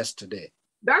than yesterday.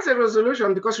 That's a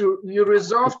resolution because you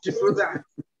resolve to do that.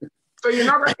 So you're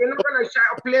not going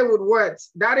to play with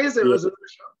words. That is a resolution.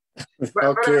 But,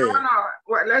 okay.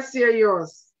 But let's hear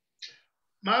yours.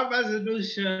 My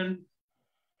resolution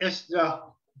is to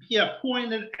be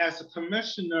appointed as a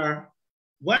commissioner,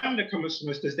 one of the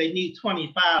commissioners, because they need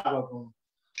 25 of them,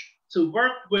 to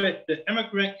work with the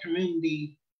immigrant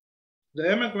community,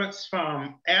 the immigrants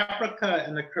from Africa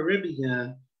and the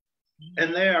Caribbean,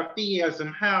 and their affairs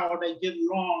and how they get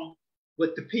along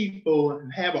with the people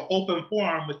and have an open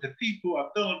forum with the people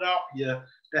of Philadelphia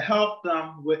to help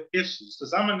them with issues.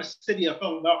 Because I'm in the city of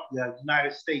Philadelphia,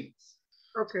 United States.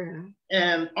 Okay.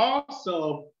 And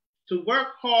also to work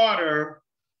harder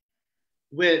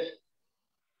with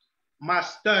my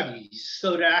studies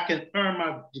so that I can earn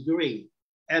my degree.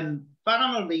 And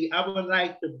finally, I would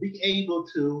like to be able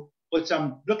to, which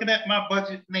I'm looking at my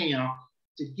budget now,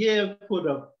 to give for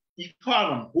the, you call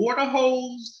them border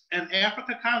holes in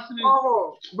Africa continent?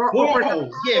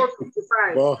 Boreholes, yeah.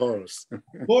 Boreholes.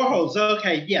 Boreholes,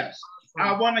 okay, yes.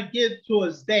 I want to give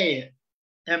towards that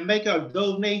and make a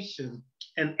donation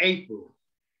in April.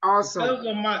 Awesome.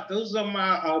 Those are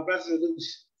my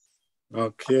resolutions.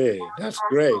 Okay, that's awesome.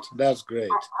 Great. That's great.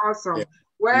 Awesome. Yeah.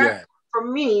 Well, for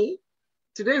me,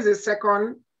 today is the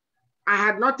second. I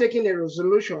had not taken a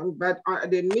resolution, but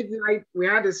at the midnight, we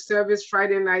had a service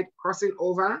Friday night crossing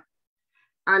over.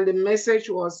 And the message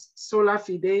was Sola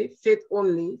Fide, faith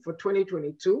only for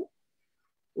 2022.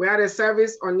 We had a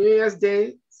service on New Year's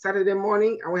Day, Saturday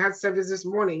morning, and we had service this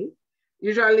morning.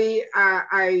 Usually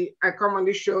I come on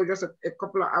this show just a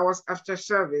couple of hours after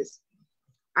service.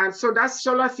 And so that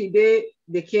Sola Fide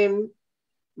became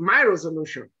my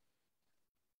resolution.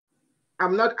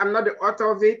 I'm not the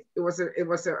author of it. It was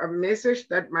a message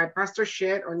that my pastor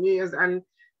shared on New Year's, and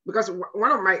because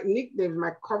one of my nicknames,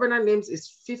 my covenant names is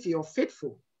Fifi or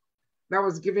Faithful. That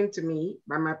was given to me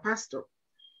by my pastor.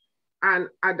 And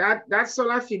that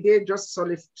Sola Fide just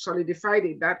solidified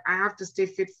it, that I have to stay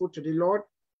faithful to the Lord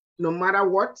no matter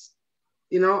what.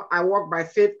 You know, I walk by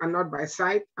faith and not by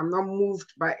sight. I'm not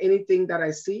moved by anything that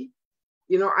I see.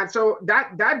 You know, and so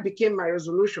that became my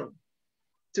resolution,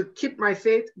 to keep my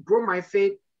faith, grow my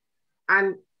faith,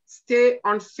 and stay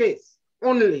on faith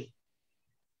only.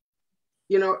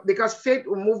 You know, because faith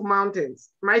will move mountains.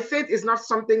 My faith is not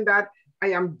something that I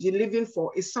am believing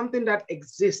for. It's something that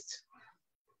exists.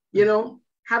 You know,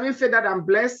 having faith that I'm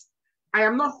blessed, I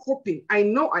am not hoping. I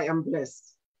know I am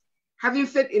blessed. Having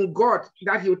faith in God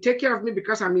that he'll take care of me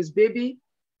because I'm his baby,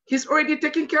 he's already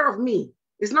taking care of me.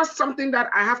 It's not something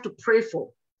that I have to pray for.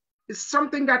 It's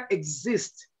something that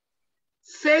exists.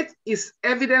 Faith is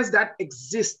evidence that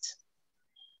exists.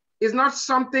 It's not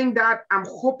something that I'm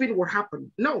hoping will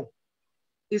happen. No,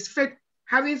 it's faith,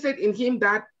 having faith in him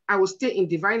that I will stay in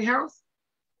divine health.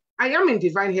 I am in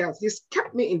divine health. He's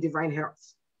kept me in divine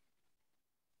health.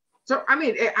 So, I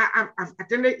mean, I've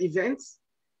attended events.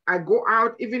 I go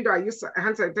out, even though I use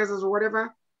hand sanitizers or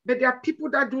whatever, but there are people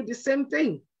that do the same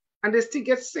thing and they still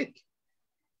get sick.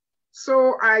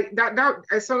 So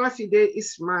that Sola Fide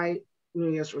is my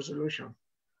New Year's resolution.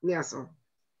 Yeah, so.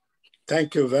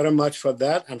 Thank you very much for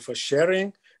that and for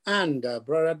sharing. And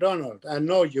Brother Donald, I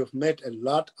know you've made a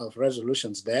lot of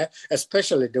resolutions there,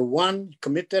 especially the one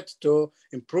committed to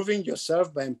improving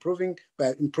yourself by improving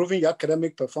your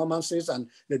academic performances and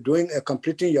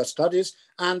completing your studies,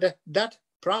 and that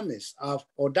promise of,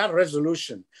 or that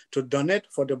resolution to donate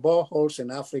for the boreholes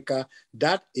in Africa,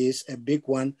 that is a big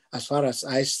one as far as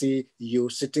I see you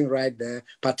sitting right there,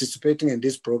 participating in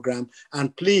this program.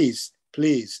 And please,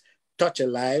 please touch a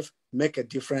life, make a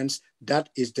difference. That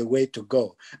is the way to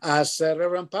go. As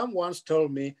Reverend Pam once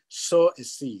told me, sow a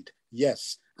seed.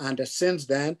 Yes. And since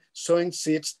then, sowing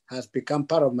seeds has become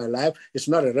part of my life. It's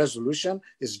not a resolution.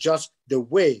 It's just the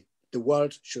way the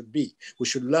world should be. We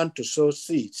should learn to sow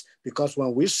seeds, because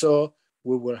when we sow,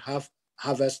 we will have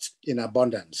harvest in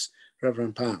abundance.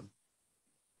 Reverend Pam.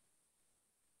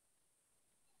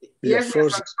 Yes, I'm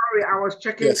sorry. I was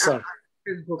checking Facebook.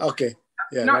 Okay.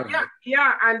 Yeah, no,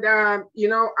 yeah, and you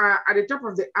know, at the top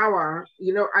of the hour,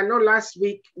 you know, I know last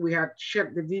week we had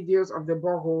shared the videos of the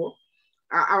borehole.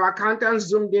 Our accountant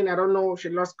zoomed in. I don't know, she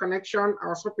lost connection. I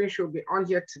was hoping she'll be on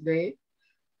here today,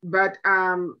 but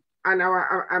and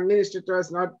our administrator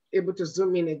is not able to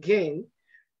zoom in again.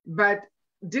 But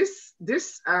I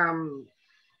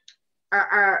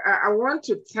want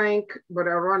to thank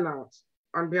Brother Ronald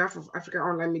on behalf of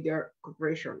Africaonline Media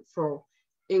Corporation for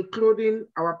including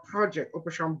our project,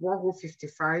 Operation Borehole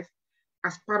 55,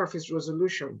 as part of his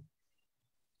resolution.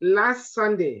 Last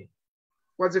Sunday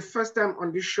was the first time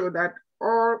on this show that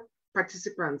all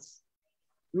participants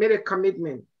made a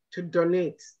commitment to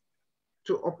donate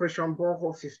to Operation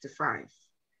Borehole 55.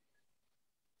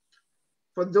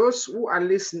 For those who are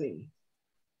listening,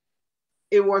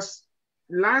 it was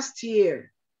last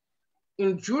year,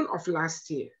 in June of last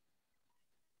year,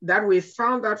 that we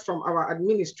found out from our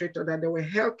administrator that there were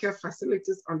healthcare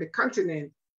facilities on the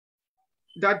continent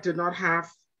that do not have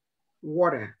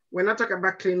water. We're not talking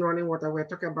about clean running water, we're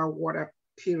talking about water,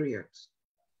 period.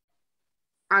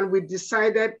 And we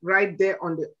decided right there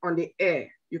on the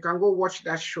air, you can go watch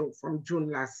that show from June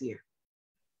last year,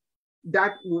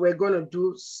 that we were gonna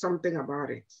do something about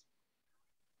it.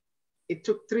 It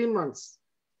took 3 months,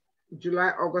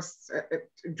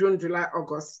 June, July,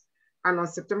 August. And on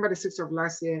September the 6th of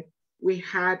last year, we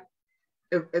had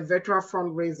a virtual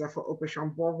fundraiser for Operation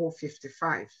Borehole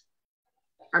 55.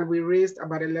 And we raised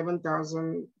about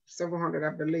 11,700,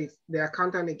 I believe. The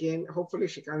accountant again, hopefully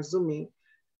she can zoom in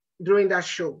during that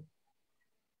show.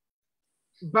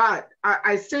 But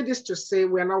I say this to say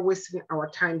we're not wasting our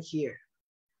time here.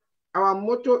 Our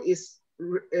motto is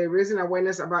raising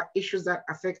awareness about issues that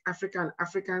affect Africa and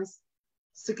Africans,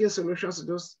 seeking solutions to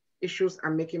those issues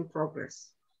and making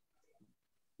progress.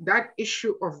 That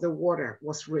issue of the water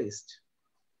was raised.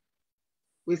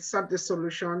 We sought the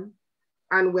solution,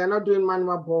 and we're not doing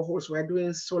manual boreholes, we're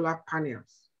doing solar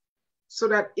panels, so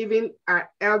that even an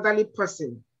elderly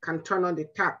person can turn on the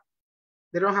tap.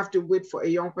 They don't have to wait for a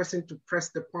young person to press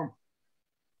the pump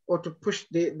or to push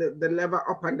the lever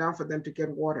up and down for them to get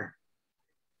water.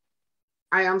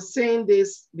 I am saying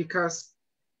this because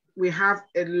we have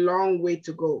a long way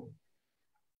to go.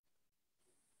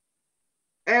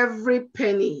 Every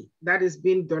penny that is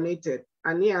being donated,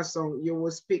 and Asong, you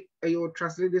will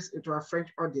translate this into our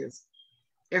French audience.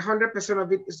 100%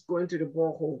 of it is going to the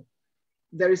borehole.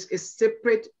 There is a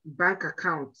separate bank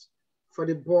account for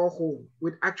the borehole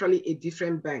with actually a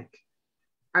different bank.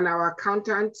 And our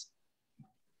accountant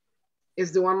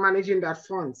is the one managing that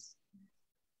funds.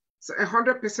 So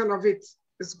 100% of it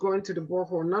is going to the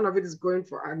borehole. None of it is going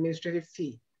for administrative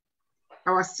fee.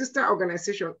 Our sister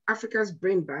organization, Africa's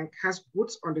Brain Bank, has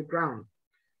boots on the ground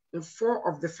in 4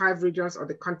 of the 5 regions of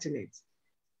the continent.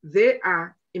 They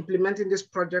are implementing this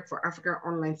project for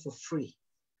Africaonline for free.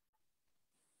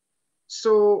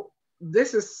 So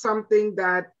this is something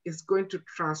that is going to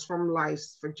transform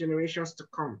lives for generations to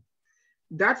come.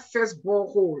 That first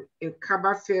borehole in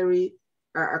Kaba Ferry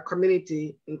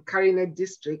community in Karine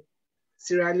district,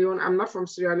 Sierra Leone. I'm not from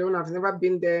Sierra Leone, I've never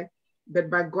been there, but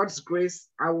by God's grace,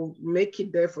 I will make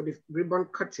it there for the ribbon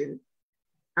cutting.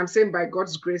 I'm saying by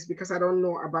God's grace because I don't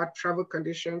know about travel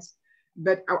conditions,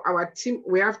 but our team,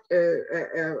 we have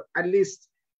at least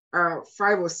 5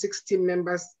 or 6 team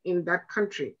members in that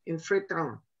country, in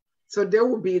Freetown. So they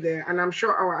will be there, and I'm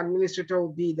sure our administrator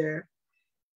will be there.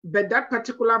 But that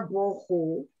particular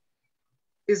borehole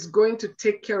is going to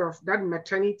take care of that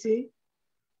maternity,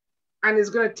 and it's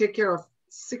going to take care of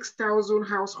 6,000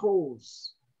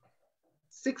 households.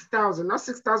 6,000, not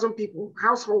 6,000 people,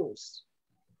 households.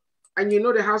 And you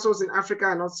know the households in Africa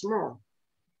are not small.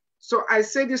 So I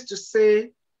say this to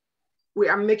say we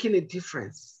are making a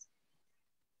difference.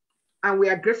 And we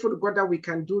are grateful to God that we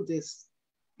can do this.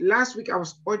 Last week, I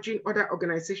was urging other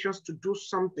organizations to do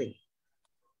something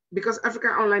because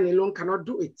Africaonline alone cannot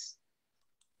do it.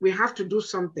 We have to do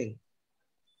something.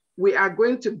 We are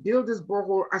going to build this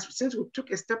borehole since we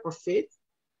took a step of faith.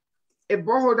 A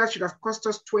borehole that should have cost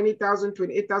us 20,000,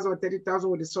 28,000 or 30,000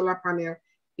 with the solar panel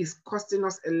is costing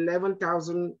us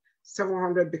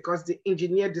 11,700 because the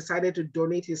engineer decided to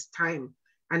donate his time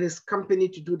and his company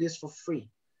to do this for free.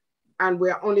 And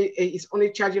it's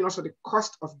only charging us for the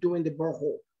cost of doing the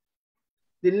borehole.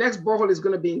 The next borehole is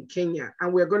going to be in Kenya,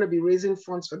 and we're going to be raising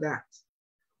funds for that.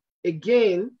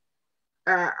 Again,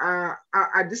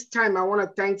 at this time, I want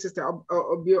to thank Sister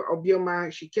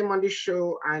Obioma. She came on this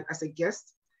show and as a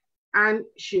guest, and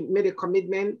she made a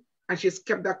commitment, and she's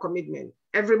kept that commitment.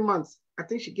 Every month, I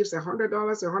think she gives $100,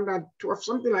 $112,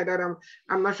 something like that.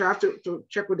 I'm not sure. I have to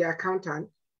check with the accountant,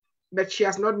 but she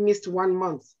has not missed 1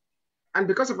 month. And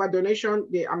because of our donation,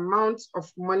 the amount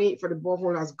of money for the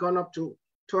borehole has gone up to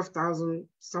 12,000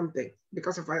 something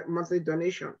because of our monthly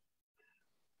donation.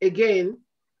 Again,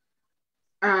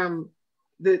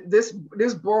 this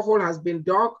borehole has been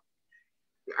dug.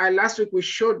 Last week we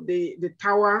showed the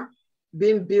tower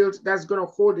being built that's going to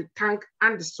hold the tank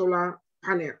and the solar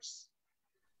panels.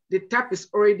 The tap is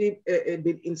already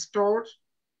been installed,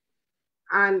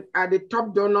 and the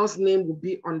top donor's name will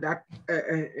be on that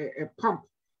pump.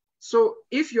 So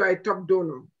if you are a top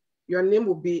donor, your name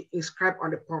will be inscribed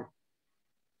on the pump.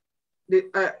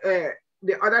 The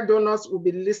other donors will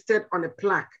be listed on a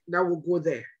plaque that will go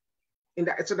there,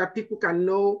 so that people can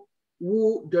know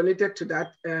who donated to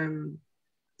that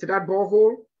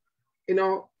borehole. You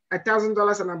know,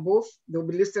 $1,000 and above, they'll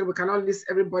be listed. We cannot list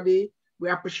everybody. We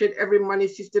appreciate every money,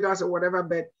 $50 or whatever,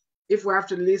 but if we have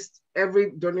to list every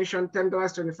donation, $10,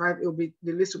 $25,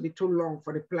 the list will be too long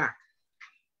for the plaque.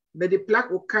 But the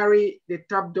plaque will carry the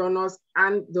top donors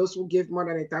and those who give more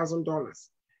than $1,000.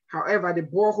 However, the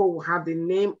borehole will have the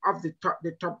name of the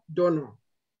top donor,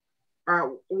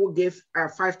 who gave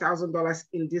 $5,000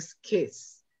 in this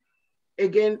case.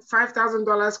 Again,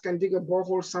 $5,000 can dig a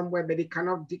borehole somewhere, but it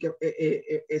cannot dig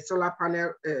a solar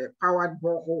panel powered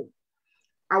borehole.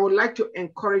 I would like to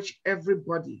encourage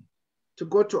everybody to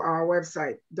go to our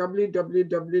website,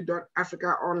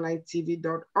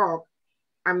 www.africaonlinetv.org,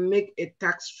 and make a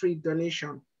tax-free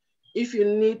donation. If you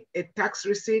need a tax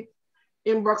receipt,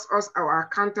 inbox us. Our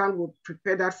accountant will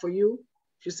prepare that for you.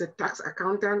 She's a tax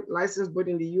accountant, licensed both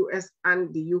in the US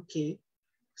and the UK.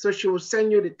 So she will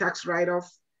send you the tax write-off.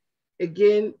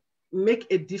 Again, make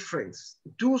a difference.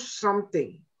 Do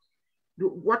something.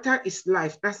 Water is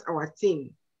life. That's our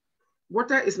thing.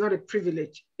 Water is not a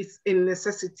privilege. It's a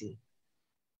necessity.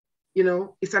 You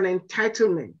know, it's an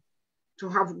entitlement to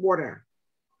have water.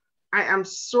 I am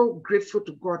so grateful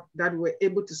to God that we're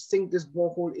able to sink this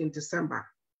borehole in December.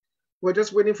 We're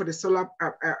just waiting for the solar,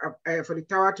 for the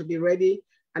tower to be ready,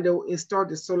 and they will install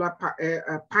the solar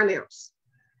panels.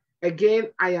 Again,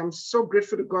 I am so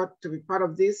grateful to God to be part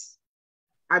of this.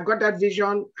 I got that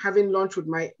vision having lunch with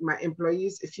my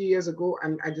employees a few years ago,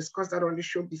 and I discussed that on the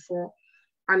show before.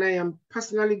 And I am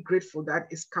personally grateful that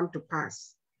it's come to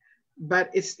pass.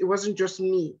 But it wasn't just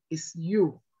me, it's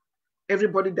you,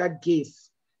 everybody that gave.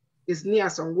 It's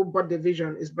Niason who bought the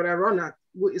vision, it's Brother Ronald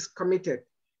who is committed,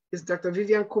 it's Dr.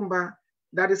 Vivian Kumba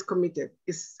that is committed,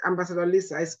 it's Ambassador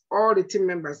Lisa, it's all the team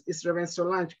members, it's Reverend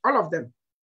Solange, all of them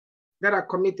that are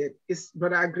committed. It's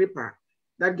Brother Agrippa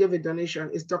that gave a donation,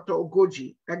 it's Dr.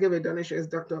 Ogoji that gave a donation, it's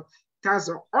Dr.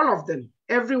 Tazo, all of them,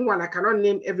 everyone. I cannot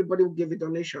name everybody who gave a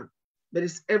donation, but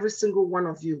it's every single one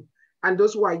of you and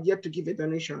those who are yet to give a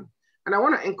donation. And I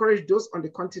want to encourage those on the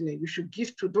continent, you should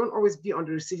give too. Don't always be on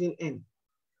the receiving end.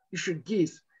 You should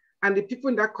give. And the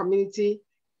people in that community,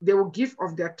 they will give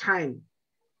of their time.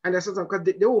 And that's because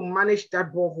they will manage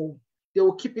that borehole. They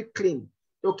will keep it clean.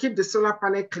 They'll keep the solar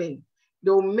panel clean. They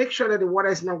will make sure that the water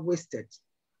is not wasted.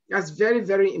 That's very,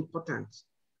 very important.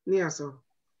 Niaso.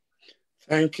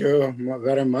 Thank you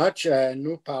very much.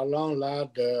 Nous parlons là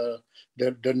de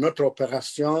notre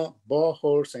opération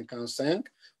Borehole 55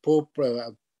 pour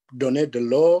donner de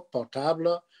l'eau potable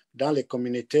dans les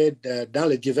communautés, dans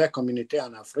les diverses communautés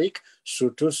en Afrique,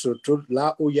 surtout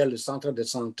là où il y a le centre de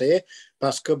santé,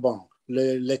 parce que bon,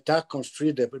 l'État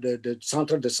construit des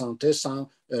centres de santé sans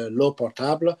l'eau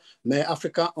potable, mais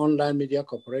Africaonline Media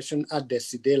Corporation a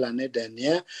décidé l'année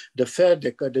dernière de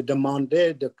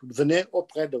demander, de venir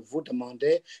auprès de vous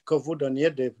demander que vous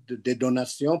donniez des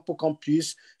donations pour qu'on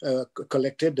puisse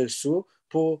collecter des sous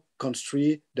pour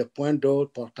construire des points d'eau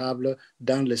portables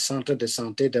dans les centres de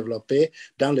santé développés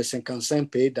dans les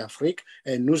 55 pays d'Afrique.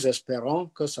 Et nous espérons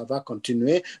que ça va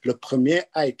continuer. Le premier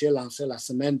a été lancé la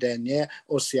semaine dernière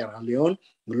au Sierra Leone.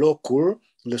 L'eau coule.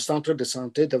 Le centre de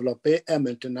santé développé est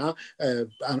maintenant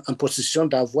en position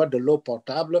d'avoir de l'eau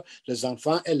potable. Les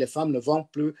enfants et les femmes ne vont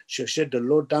plus chercher de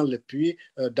l'eau dans le puits,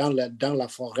 dans la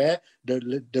forêt,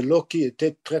 de l'eau qui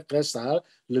était très, très sale.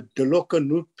 De l'eau que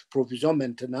nous provisions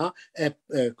maintenant est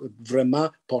vraiment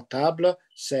potable,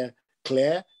 c'est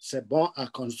clair, c'est bon à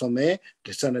consommer,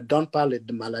 ça ne donne pas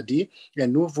de maladies. Et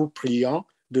nous vous prions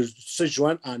de se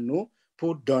joindre à nous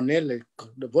pour donner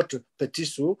votre petit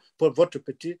sou, pour votre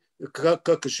petit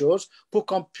quelque chose, pour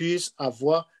qu'on puisse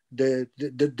avoir de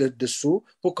sous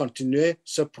pour continuer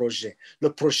ce projet.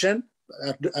 Le prochain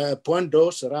point d'eau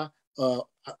sera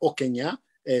au Kenya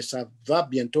et ça va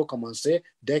bientôt commencer.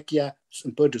 Dès qu'il y a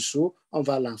un peu de sous, on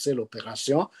va lancer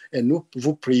l'opération et nous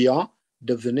vous prions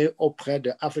de venir auprès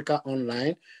de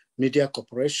Africaonline Media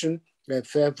Corporation et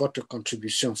faire votre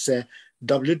contribution. C'est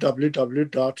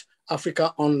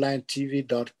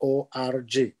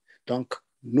www.africaonlinetv.org. Donc,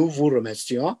 nous vous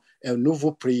remercions et nous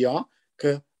vous prions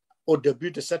qu'au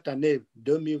début de cette année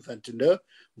 2029,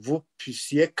 vous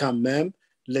puissiez quand même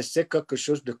laisser quelque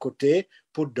chose de côté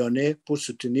pour donner, pour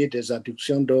soutenir des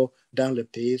adductions d'eau dans les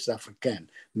pays africains.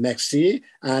 Merci.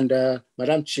 And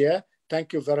Madam Chair,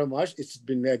 thank you very much. It's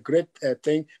been a great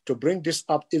thing to bring this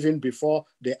up even before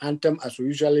the anthem as we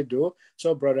usually do.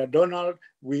 So Brother Donald,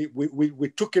 we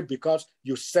took it because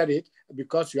you said it,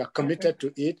 because you are committed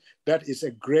to it. That is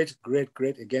a great,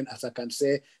 again, as I can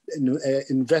say,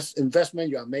 investment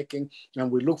you are making.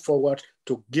 And we look forward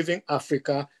to giving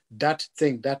Africa that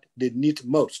thing that they need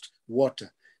most, water.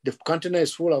 The continent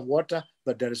is full of water,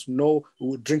 but there is no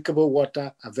drinkable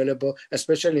water available,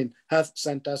 especially in health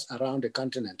centers around the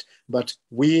continent. But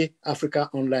we,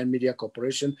 Africaonline Media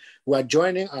Corporation, we are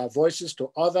joining our voices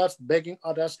to others, begging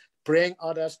others, praying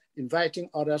others, inviting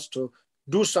others to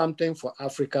do something for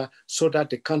Africa so that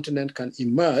the continent can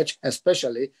emerge,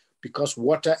 especially because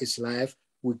water is life.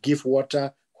 We give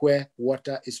water where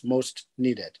water is most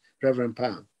needed. Reverend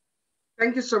Pam.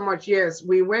 Thank you so much. Yes,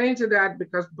 we went into that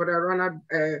because Brother Ronald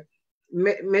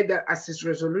made that as his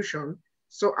resolution.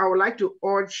 So I would like to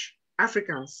urge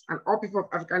Africans and all people of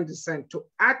African descent to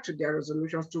add to their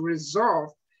resolutions to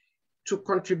resolve to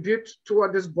contribute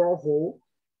toward this borehole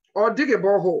or dig a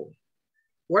borehole.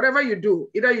 Whatever you do,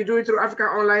 either you do it through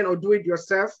Africaonline or do it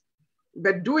yourself,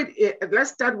 but do it, let's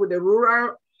start with the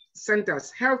rural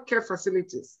centers, healthcare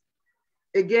facilities.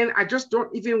 Again, I just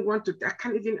don't even want to, I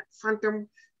can't even fathom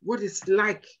what it's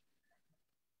like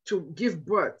to give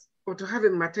birth or to have a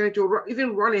maternity or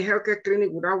even run a healthcare clinic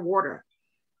without water.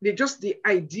 The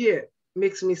idea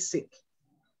makes me sick.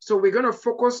 So we're going to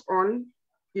focus on,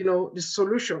 the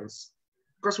solutions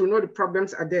because we know the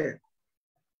problems are there.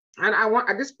 And I want,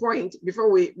 at this point,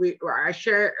 before I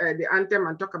share the anthem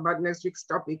and talk about next week's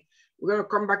topic, we're going to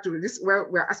come back to this. Well,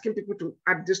 we're asking people to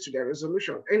add this to their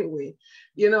resolution. Anyway,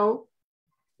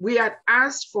 we had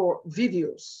asked for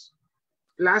videos.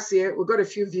 Last year, we got a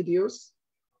few videos.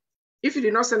 If you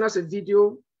did not send us a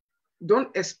video,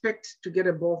 don't expect to get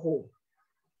a borehole.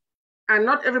 And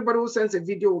not everybody who sends a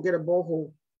video will get a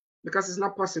borehole because it's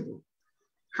not possible.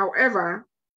 However,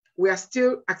 we are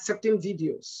still accepting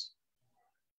videos.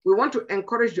 We want to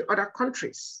encourage the other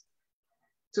countries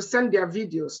to send their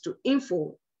videos to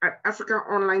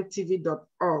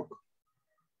info@africaonlinetv.org.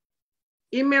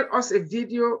 Email us a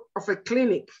video of a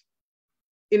clinic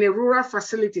in a rural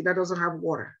facility that doesn't have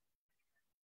water.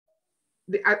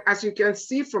 As you can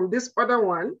see from this other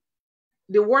one,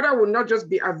 the water will not just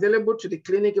be available to the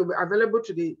clinic, it will be available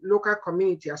to the local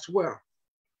community as well.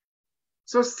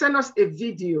 So send us a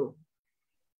video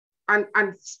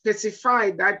and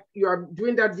specify that you are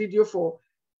doing that video for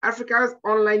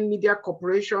Africaonline Media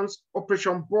Corporation's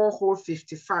Operation Borehole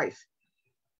 55.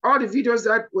 All the videos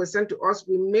that were sent to us,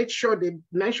 we made sure they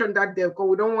mentioned that there because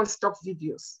we don't want stock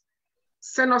videos.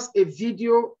 Send us a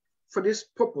video for this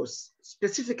purpose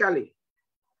specifically.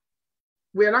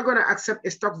 We are not going to accept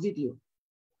a stock video.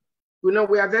 We know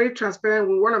we are very transparent.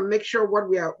 We want to make sure what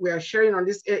we are sharing on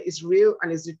this air is real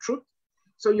and is the truth.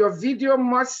 So your video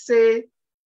must say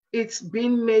it's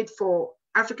being made for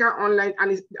Africaonline,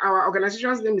 and our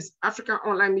organization's name is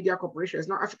Africaonline Media Corporation. It's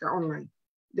not Africaonline.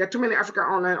 There are too many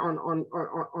Africaonline on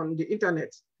the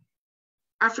internet.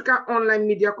 Africaonline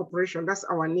Media Corporation, that's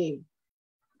our name.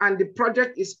 And the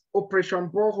project is Operation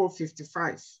Borehole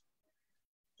 55.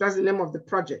 That's the name of the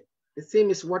project. The theme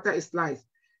is Water is Life.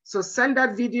 So send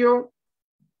that video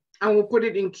and we'll put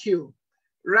it in queue.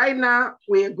 Right now,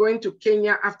 we are going to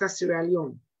Kenya after Sierra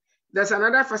Leone. There's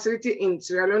another facility in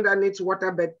Sierra Leone that needs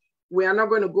water, but we are not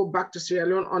going to go back to Sierra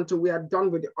Leone until we are done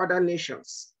with the other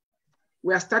nations.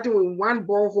 We are starting with one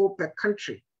borehole per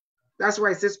country. That's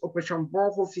why it says Operation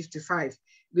Borehole 55.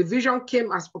 The vision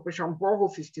came as Operation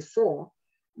Borehole 54,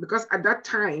 because at that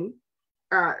time,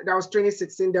 that was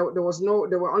 2016, there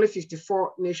were only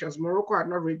 54 nations. Morocco had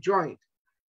not rejoined.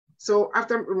 So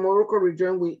after Morocco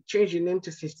rejoined, we changed the name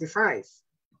to 55.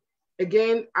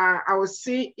 Again, I will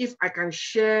see if I can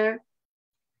share,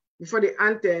 before the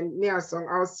anthem, Nia song,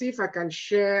 I will see if I can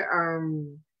share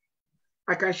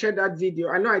that video.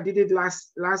 I know I did it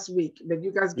last week, but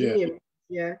you guys give me a minute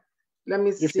here. Let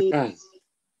me see. I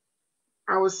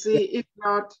will see. If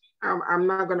not, I'm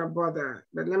not gonna bother,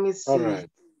 but let me see. All right.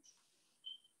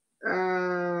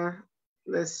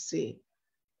 Let's see.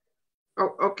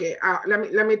 Oh, okay.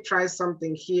 Let me try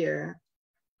something here.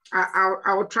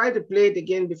 I will try to play it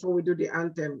again before we do the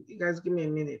anthem. You guys give me a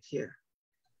minute here.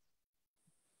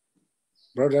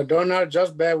 Brother Donald,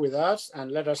 just bear with us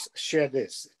and let us share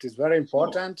this. It is very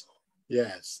important.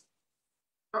 Yes.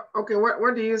 Okay,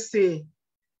 what do you see?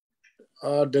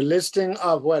 The listing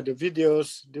of the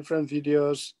videos, different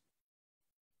videos.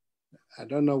 I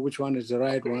don't know which one is the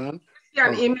right one. See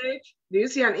an image? Do you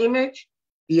see an image?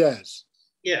 Yes.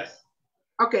 Yes.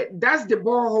 Okay, that's the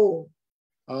borehole.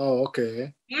 Oh,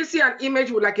 okay. You see an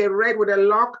image with like a red with a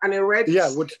lock and a red.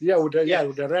 With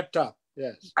the red top.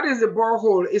 Yes. That is the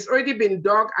borehole. It's already been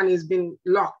dug and it's been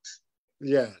locked.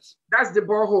 Yes. That's the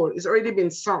borehole. It's already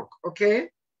been sunk. Okay.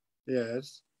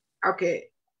 Yes. Okay.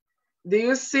 Do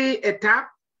you see a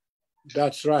tap?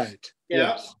 That's right. Yeah.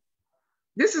 Yes.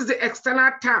 This is the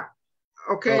external tap.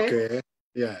 Okay. Okay.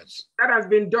 Yes. That has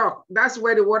been dug. That's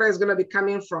where the water is going to be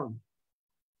coming from.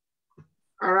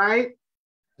 All right.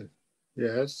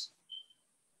 Yes.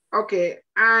 Okay.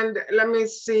 And let me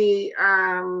see.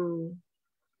 The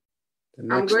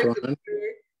next one.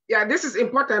 Yeah, this is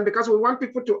important because we want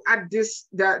people to add this,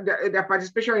 their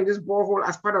participation in this borehole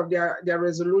as part of their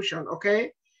resolution.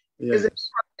 Okay. Yes.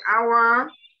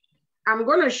 I'm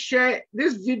going to share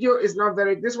this video. Is not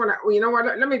very, this one, you know what,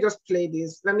 let me just play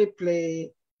this. Let me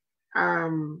play,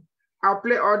 I'll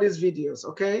play all these videos,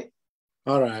 okay?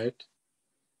 All right.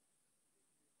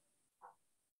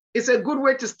 It's a good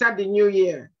way to start the new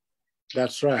year.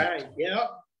 That's right. Right. Yeah.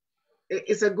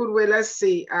 It's a good way. Let's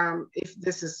see if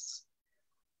this is,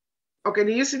 okay,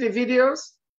 do you see the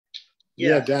videos?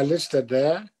 Yeah, they're listed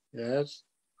there, yes.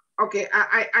 Okay,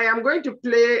 I am going to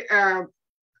play,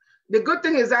 the good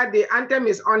thing is that the anthem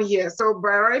is on here. So,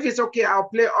 but if it's okay, I'll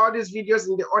play all these videos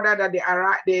in the order that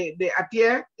they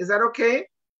appear. Is that okay?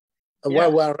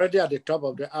 Well, we're already at the top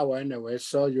of the hour anyway,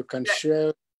 so you can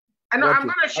share. I know I'm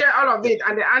going to share all of it,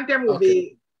 and the anthem will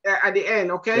be at the end,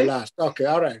 okay? The last. Okay,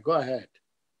 all right, go ahead.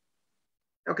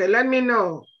 Okay, let me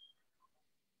know.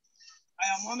 I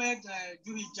am Mohamed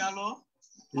Juri Jallo.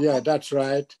 Yeah, that's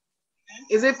right.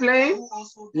 Is it playing?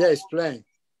 Yeah, it's playing.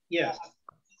 Yeah.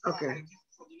 Okay.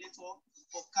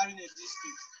 Of carrying a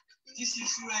district. This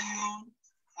is Sierra Leone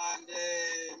and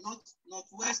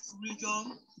northwest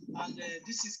region, and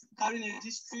this is carrying a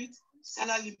district,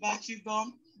 Sierra Leone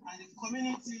Kingdom, and the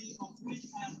community of which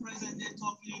I am presently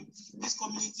talking. This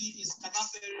community is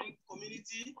Kadaferi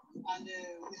community, and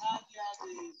we have here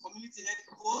the community head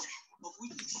coach, of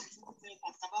which is situated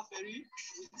at Kadaferi.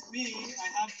 With me, I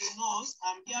have the nurse.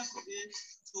 I'm here today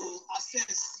to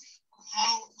assess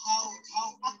how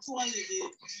actually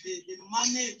they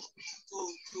manage to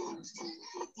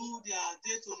do their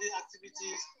day-to-day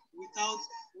activities without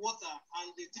water,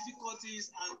 and the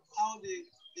difficulties and how they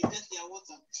get their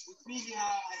water. With me here,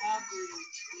 I have the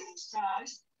in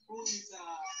charge, who is a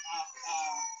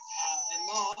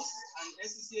nurse, an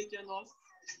SCCH nurse.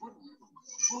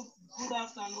 Good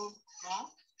afternoon, ma'am.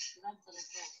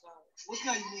 What's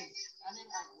your name?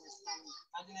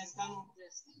 Agnes Kanu.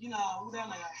 Yes. You know, who are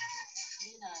you?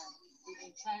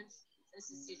 In charge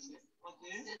SCCH.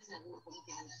 Okay.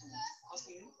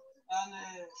 Okay. And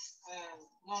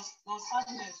Nurse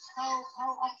Agnes,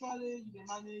 how actually you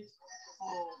manage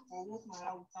for work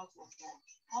without water?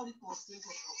 How did you explain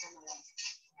for Canada?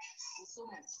 So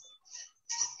much.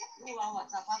 We want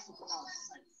water pass to go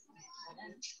outside.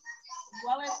 We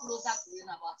are closer to in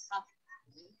about half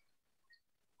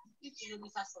 50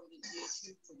 kilometers from the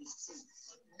DSU to the stream.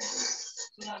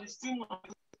 So now the stream for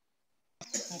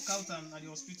Cowtown at the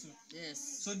hospital. Yes.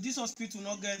 So this hospital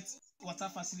not get water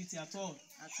facility at all.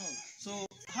 At all. So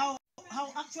how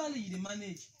actually they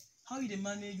manage? How they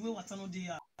manage where water no they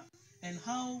are, and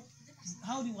how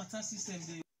the water system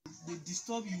they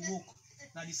disturb you work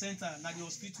at the center, at the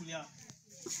hospital, yeah.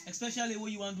 Especially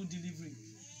when you want to do delivery.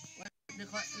 Well,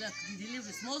 because look, the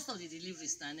deliveries, most of the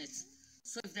deliveries are net.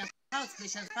 So if they're out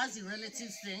patients pass the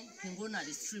relatives thing, can go na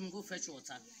the stream, go fetch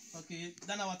water. Okay,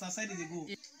 then our water side they go.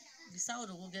 The side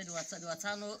they go get the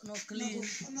water no clean,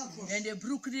 and they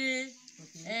brook it,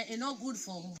 and not good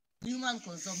for human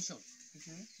consumption.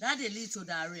 Okay. That they lead to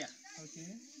diarrhea.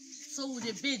 Okay. So with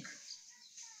the big,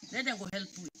 let them go help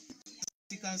you.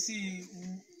 You can see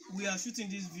we are shooting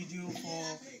this video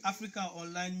for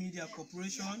Africaonline Media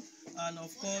Corporation, and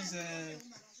of course,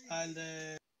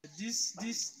 this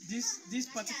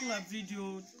particular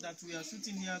video that we are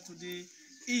shooting here today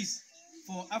is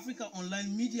for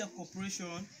Africaonline Media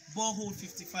Corporation Borehole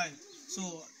 55.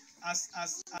 So as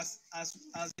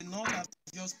the note has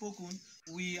just spoken,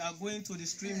 we are going to the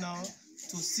stream now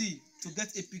to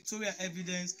get a pictorial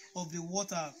evidence of the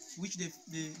water which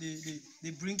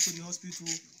they bring to the hospital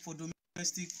for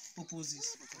domestic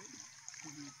purposes.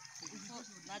 So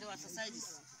now the water side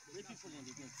is where people in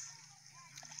the get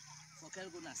for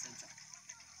Kelgona Center.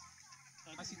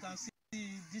 As you can see,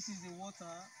 this is the water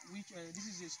which this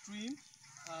is a stream,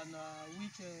 and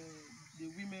which the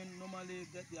women normally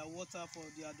get their water for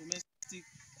their domestic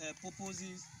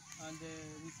purposes. And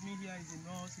with me here is the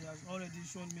nurse. He has already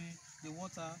shown me the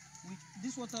water.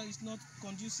 This water is not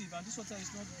conducive, and this water is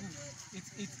not good.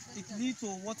 It leads to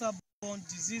water waterborne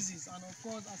diseases. And of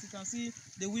course, as you can see,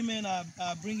 the women are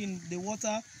bringing the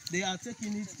water. They are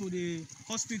taking it to the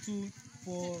hospital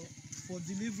for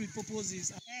delivery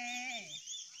purposes.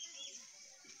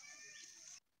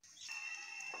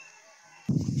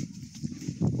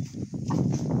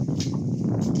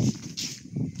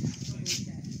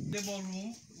 Labor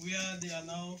room where they are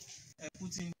now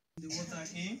putting the water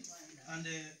in and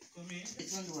come in.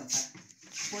 It's on the water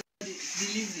for the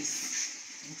deliveries.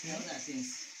 Okay. Other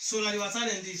things. So now the water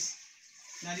and this.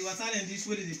 Now the water and this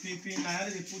where they pimping. Now how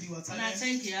do they put the water? Una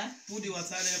tank here. Put the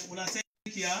water there. Una tank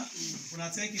here.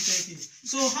 Una tank it.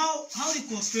 So how the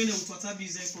constraint with water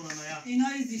business for Naya? It's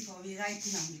not easy for me right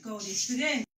now because the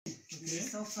strain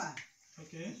is so far.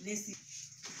 Okay. Let's see.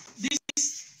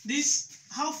 This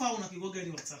how far una can go get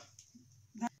the water?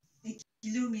 A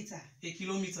kilometer. A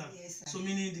kilometer. Yes, sir. So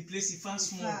meaning the place is far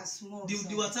small. Far small.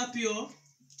 The water pure?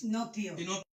 Not pure. It's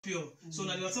not pure. So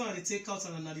now the water when they take out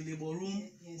and now the labor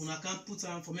room, yes, una can't put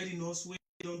on for many nurse where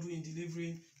they don't do in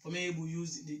delivering for many able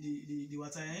use the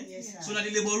water. Yes, sir. So now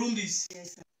the labor room this.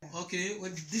 Yes, sir. Okay,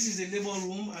 well this is the labor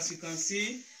room as you can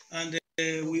see, and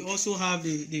we also have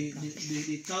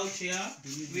the couch here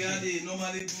where they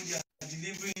normally do their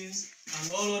deliveries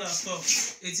and all other stuff.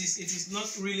 It is not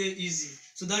really easy.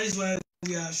 So that is why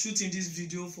we are shooting this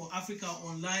video for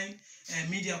Africaonline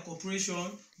Media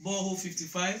Corporation, Borehole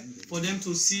 55, for them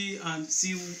to see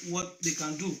what they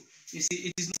can do. You see,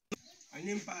 it is not.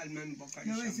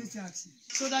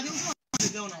 So that you want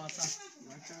to go on our side.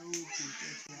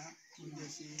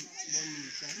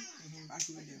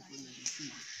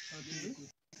 Okay.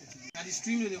 At the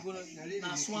stream they go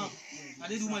na swamp.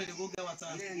 And they do money they go get water.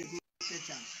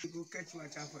 They go catch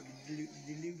water for the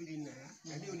delivery now.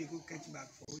 And they only go catch back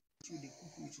for the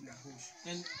cook which in the house.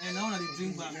 And now they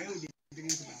drink back. Now they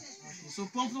drink back. Okay. So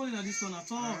pump no in this one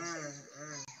at all.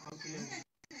 Okay.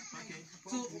 Okay.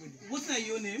 So what's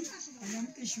your name? I am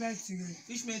Ishmael Ture.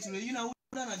 Ishmael Ture. You know who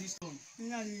done at this one? You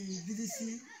know the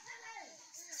VDC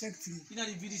secretary. You know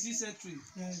the VDC secretary.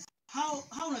 Yes. How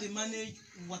do they manage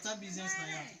water business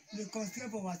now? The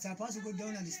constraint for water, pass go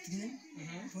down at the stream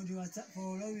for the water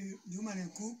for the human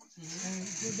and cook, and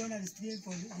go down at the stream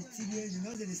for the TBA. You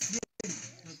know the stream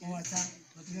for water.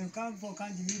 They come for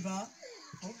can deliver,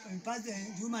 and pass the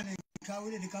human and cow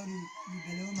the cow the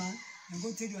woman, and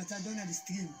go take the water down at the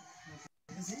stream.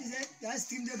 That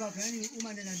stream there back any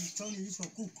woman and the stone is for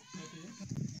cook.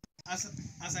 As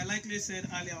I likely said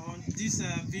earlier on, this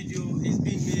video is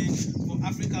being made for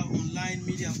Africaonline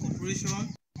Media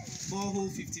Corporation,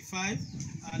 Borehole 55,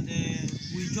 and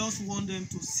we just want them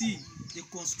to see the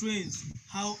constraints,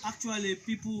 how actually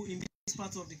people in this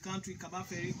part of the country,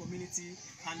 Kabaferi community,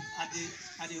 and at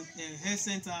the health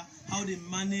center, how they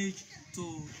manage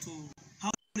of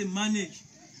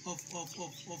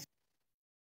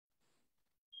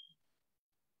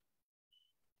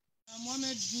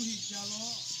Mohamed Juhi Jallo,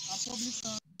 a public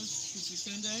health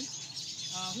superintendent,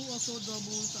 who also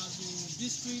doubles as the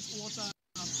district water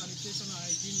and sanitation and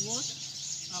hygiene watch,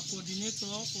 coordinator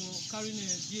for carrying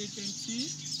a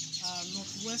DHMT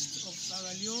northwest of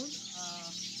Sierra Leone.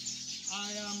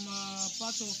 I am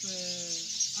part of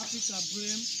Africa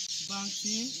Brain Bank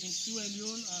team in Sierra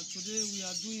Leone. Today we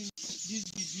are doing this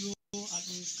video at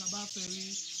the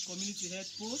Kabaferi Community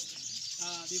Health Post.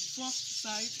 The first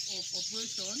site of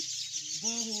operation,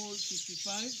 Borehole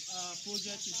 55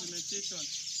 project implementation.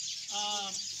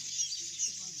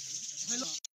 Hello.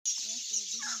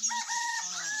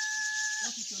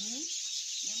 What is your name?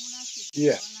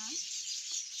 Yeah.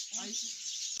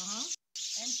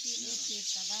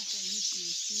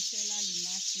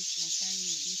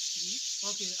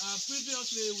 Okay.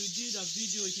 Previously we did a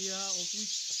video here of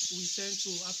which we sent to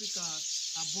Africa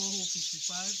Borehole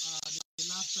 55 the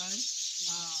last time.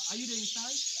 Are you there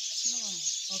inside? No.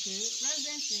 Okay.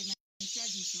 Presently, my child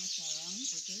is not around.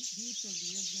 Okay. Due to the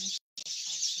movement of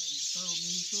our friend. So may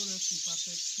he show rest in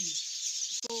perfect peace.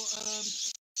 So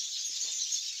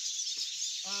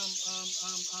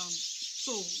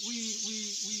so the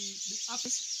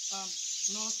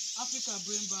North Africa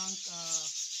Brain Bank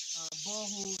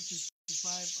Borehole 55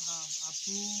 have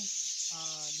approved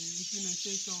the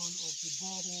implementation of the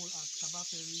borehole at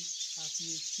Kabaferi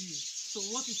THP. So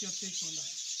what is your take on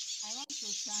that? I want to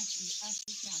thank the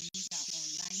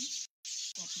Africaonline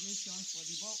Corporation for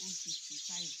the borehole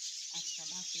 55 at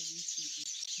Kabaferi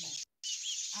THP.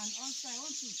 And also I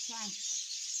want to thank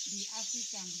the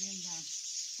African Brain Bank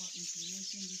for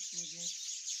implementing this project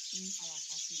in our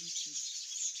facility.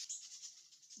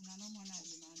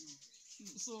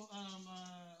 So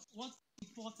what's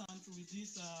important with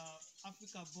this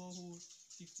Africa Borehole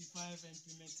 55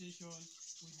 implementation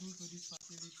we do to this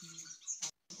facility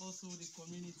and also the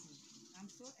community? I'm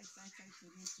so excited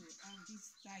today to have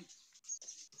this type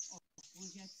of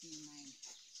project in my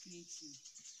PhD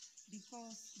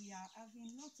because we are having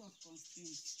lots of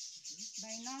constraints.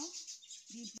 By now,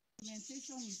 the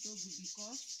implementation is so good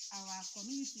because our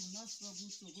community will not struggle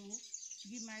to go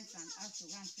 3 miles and have to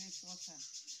run fresh water.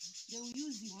 They will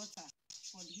use the water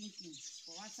for drinking,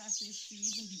 for water safety,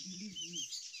 even the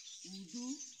deliveries. We will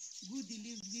do good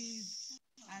deliveries.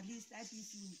 At least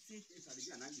IPC will take over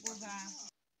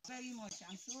very much.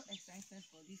 I'm so excited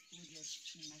for this project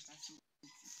in my facility.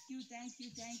 Thank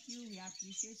you. We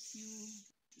appreciate you.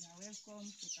 You are welcome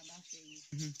to Kabaferi.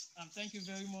 Thank you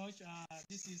very much.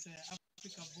 This is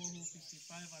Africa Boho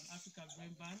 55 and Africa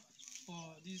Brain Band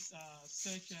for this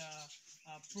search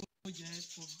project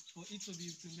for it to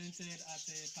be implemented at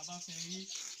Kabaferi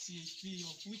CHP,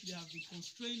 of which they have been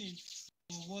constraining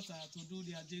for water to do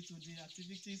their day-to-day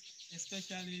activities,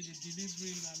 especially the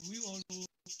delivery. And we all know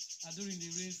during the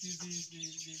rain season,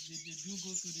 they do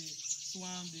go to the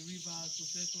swamp, the rivers to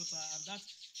fetch water, and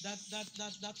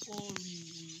that's all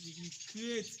we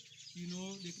create,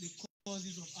 the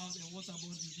causes of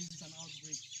waterborne diseases and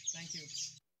outbreak. Thank you.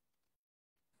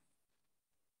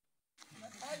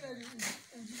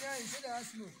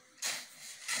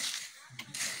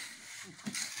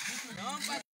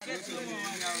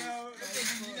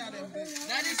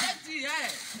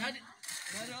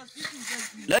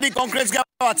 Let the concrete get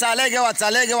water, let get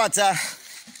water.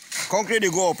 Concrete they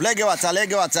go up, let get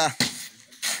water.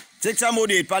 Take some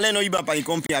more it, pale no iba pa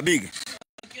compare big.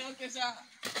 Okay, sir.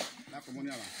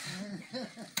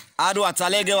 Add water,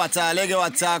 let get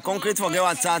water. Concrete for get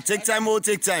water. Take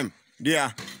time.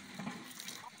 There.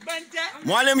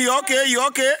 Mwalem, you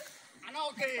okay? I'm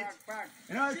okay.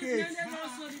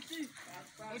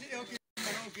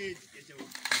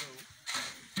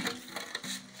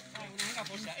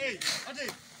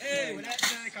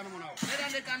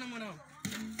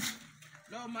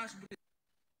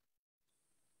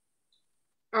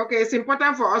 Okay, it's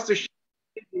important for us to share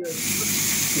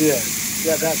videos.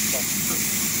 Yeah, that's fine.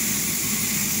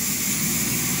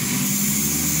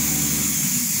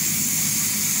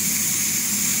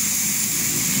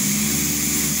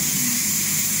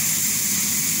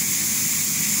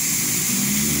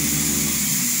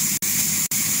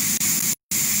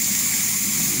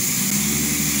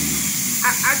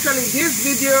 Actually, this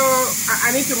video,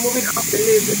 I need to move it up the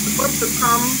list. It's supposed to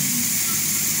come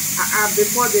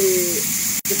before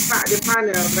the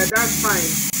panel, but that's fine.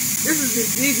 This is the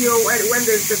video when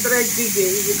they started digging.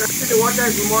 You can see the water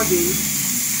is muddy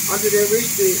until they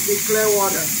reach the clear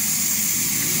water.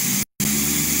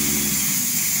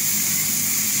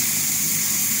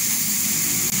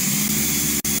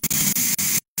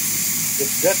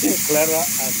 It's getting clearer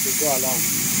as we go along.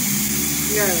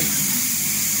 Yes.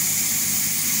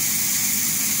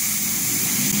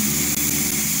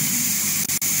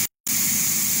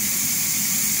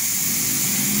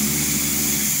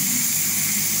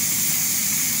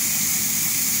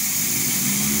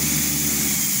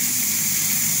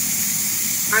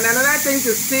 And another thing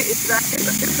to see is that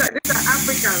these are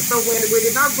Africans. So when we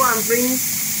did not go and bring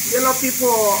yellow people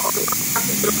or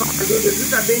Africans to come and do this,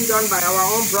 these are being done by our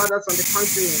own brothers on the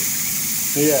continent.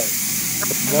 Yes.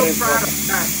 I'm so proud of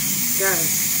that.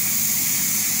 Yes.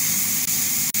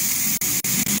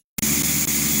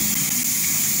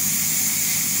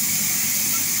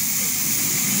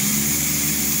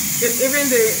 Even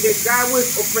the guy who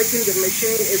is operating the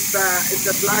machine is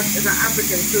an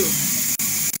African too.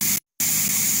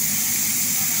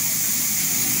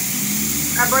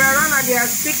 But around they are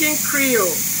speaking Creole.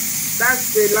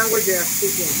 That's the language they are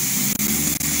speaking.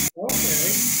 Okay.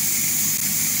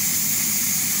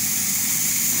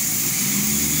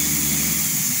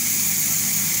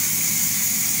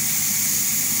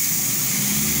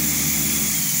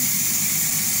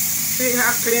 See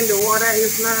how clean the water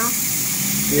is now?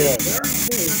 Yeah.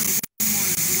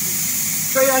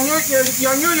 So your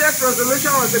New Year's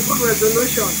resolution was a good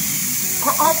resolution.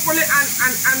 Hopefully,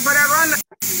 and but around,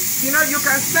 you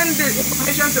can send the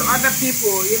information to other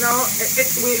people. We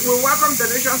welcome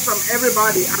donations from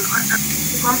everybody and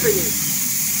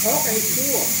companies. Okay,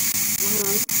 cool.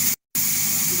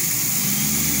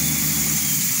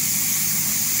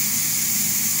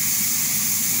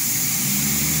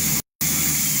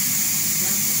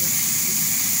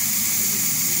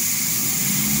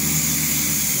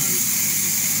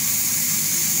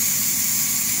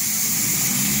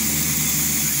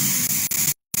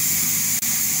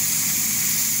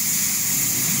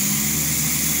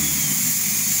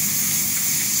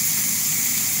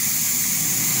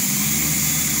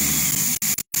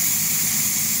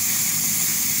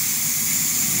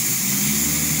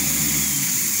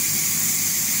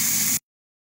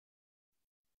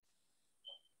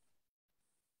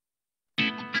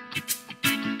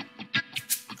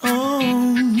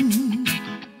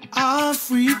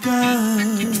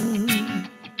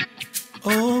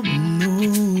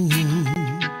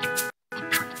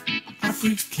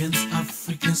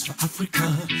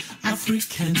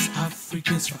 Africans,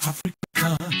 Africans for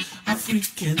Africa.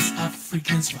 Africans,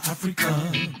 Africans for Africa.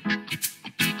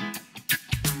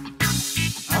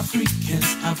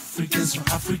 Africans, Africans for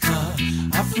Africa.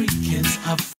 Africans,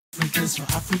 Africans for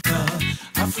Africa.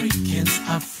 Africans,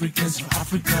 Africans for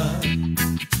Africa.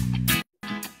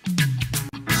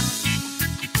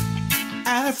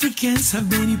 Africans have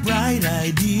many bright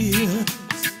ideas.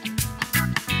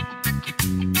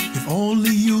 If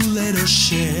only you let us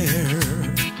share.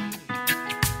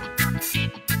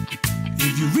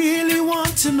 If you really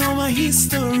want to know my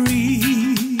history,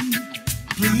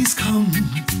 please come,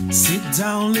 sit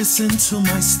down, listen to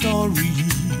my story.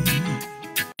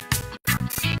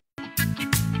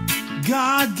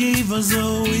 God gave us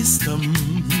a wisdom.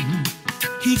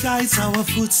 He guides our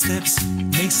footsteps,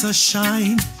 makes us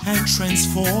shine and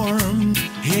transform.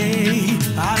 Hey,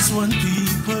 as one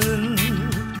people,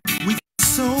 with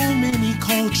so many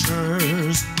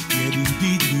cultures, yet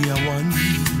indeed we are one.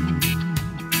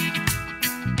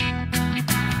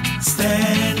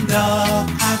 Stand up,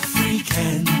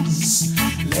 Africans,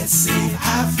 let's save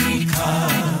Africa.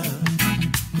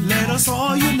 Let us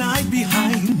all unite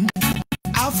behind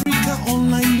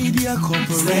Africaonline Media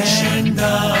Corporation. Stand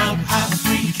up,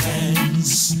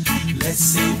 Africans, let's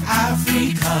save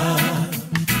Africa.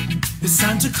 It's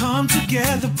time to come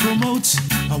together, promote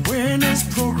awareness,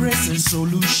 progress, and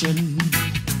solution.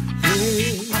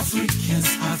 Hey, Africans,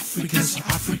 Africans for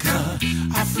Africa.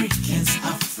 Africans,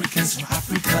 Africans for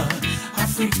Africa.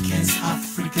 Africans,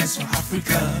 Africans for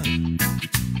Africa.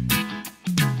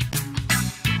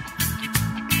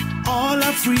 All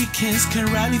Africans can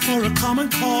rally for a common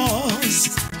cause,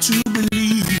 to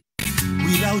believe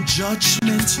without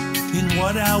judgment in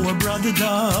what our brother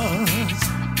does,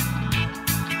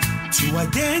 to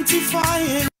identify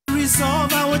and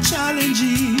resolve our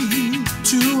challenges,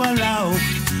 to allow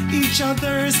each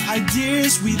other's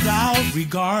ideas without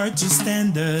regard to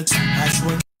standards. As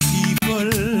one people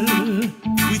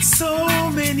with so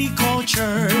many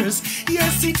cultures,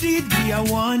 yes indeed we are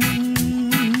one.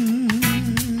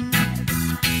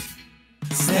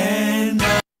 Stand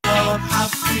up,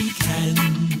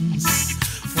 Africans,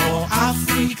 for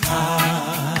Africa.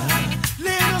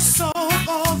 Let us solve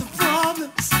all the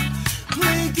problems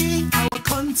plaguing our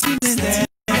continent.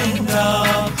 Stand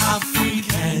up,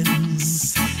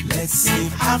 Africans, let's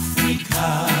save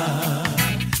Africa.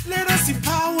 Let us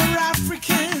empower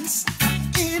Africans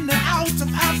in and out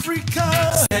of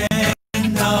Africa.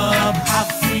 Stand up,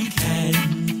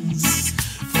 Africans,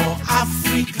 for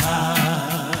Africa.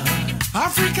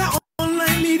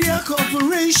 Africaonline Media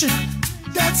Corporation,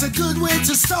 that's a good way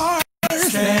to start.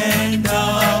 Stand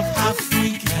up,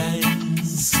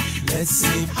 Africans, let's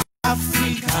save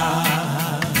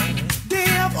Africa. They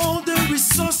have all the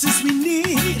resources we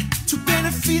need to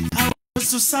benefit our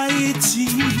society.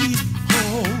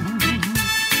 Oh.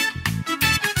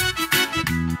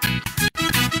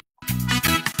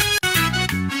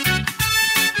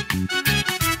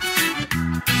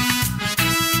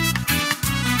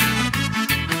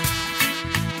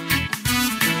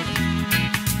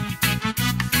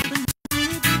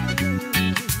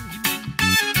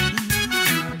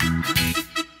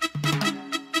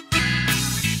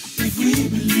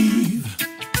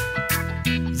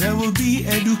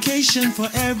 Education for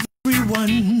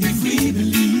everyone. If we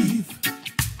believe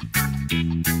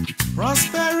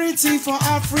prosperity for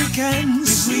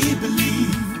Africans, if we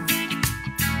believe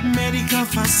medical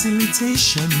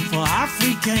facilitation for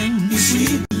Africans, if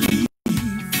we believe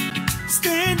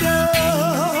stand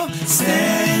up,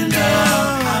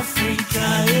 Africa,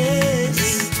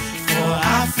 yes, for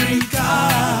Africa.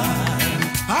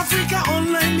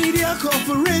 Africaonline Media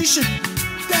Corporation,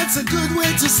 that's a good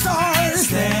way to start.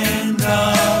 Stand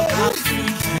up,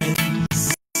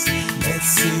 Africans, let's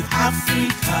save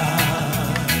Africa.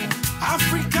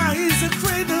 Africa is a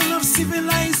cradle of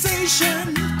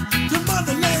civilization, the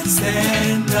motherland.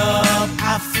 Stand up,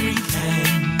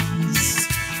 Africans,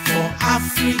 for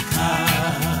Africa.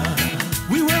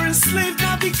 We were enslaved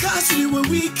not because we were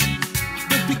weak,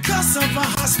 but because of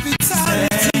our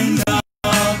hospitality. Stand up,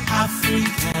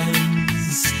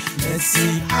 Africans, let's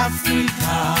save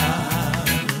Africa.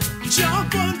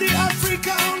 Jump on the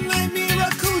Africaonline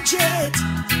miracle jet.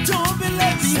 Don't be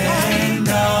left behind. Stand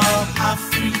up,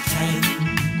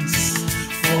 Africans,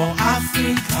 for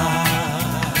Africa.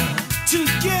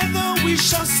 Together we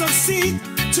shall succeed.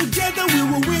 Together we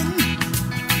will win.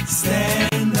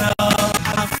 Stand up,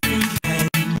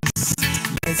 Africans,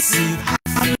 let's save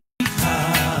Africa.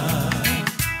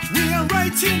 We are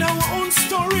writing our own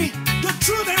story, the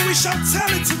truth, and we shall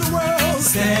tell it to the world.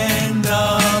 Stand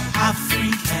up,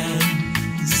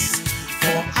 Africans,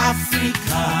 for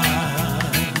Africa.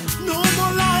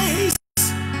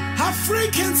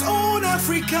 Africans own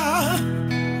Africa.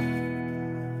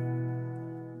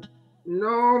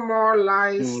 No more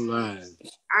lies. No lies.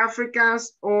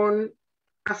 Africans own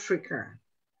Africa.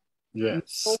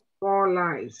 Yes. No more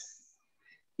lies.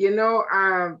 You know,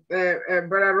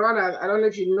 Brother Ronald, I don't know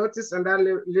if you noticed on that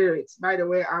lyrics. By the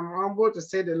way, I'm humble to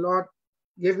say the Lord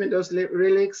gave me those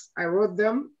lyrics. I wrote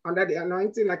them under the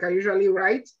anointing like I usually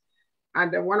write.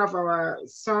 And one of our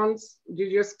sons,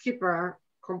 DJ Skipper,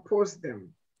 composed them.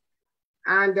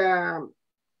 And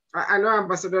I know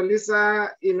Ambassador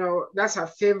Lisa, you know, that's her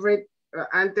favorite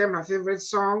anthem, her favorite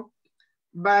song.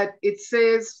 But it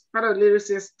says, part of the lyrics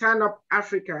says, stand up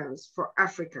Africans for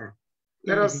Africa.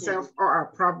 Let us solve all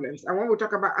our problems. And when we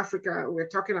talk about Africa, we're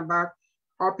talking about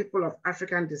all people of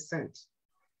African descent.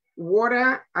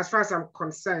 Water, as far as I'm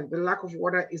concerned, the lack of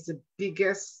water is the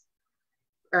biggest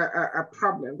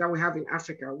problem that we have in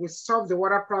Africa. We solve the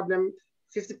water problem,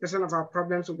 50% of our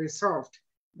problems will be solved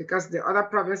because the other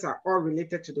problems are all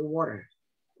related to the water.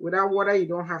 Without water, you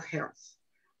don't have health.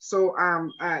 So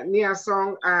Nia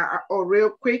Song,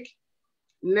 real quick,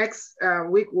 next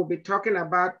week we'll be talking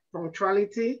about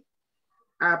punctuality.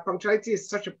 Punctuality is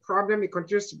such a problem. It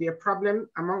continues to be a problem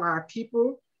among our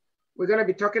people. We're going to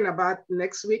be talking about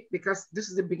next week because this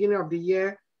is the beginning of the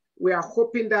year. We are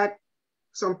hoping that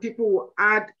some people will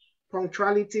add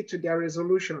punctuality to their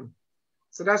resolution.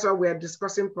 So that's why we are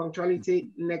discussing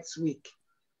punctuality next week.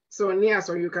 So Nia,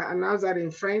 so you can announce that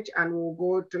in French and we'll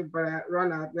go to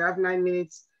Ronald. We have 9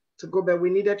 minutes to go, but we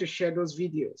needed to share those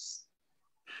videos.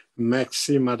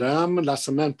 Merci, madame. La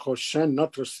semaine prochaine,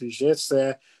 notre sujet,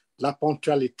 c'est la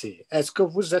ponctualité. Est-ce que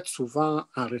vous êtes souvent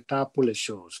en retard pour les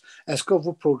choses? Est-ce que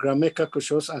vous programmez quelque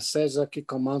chose à 16 h qui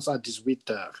commence à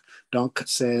 18 h? Donc,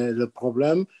 c'est le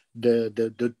problème de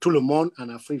tout le monde en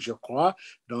Afrique, je crois.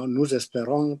 Donc, nous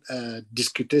espérons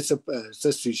discuter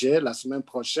ce sujet la semaine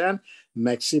prochaine.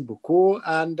 Merci beaucoup.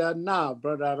 And now,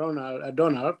 Brother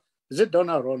Donald, is it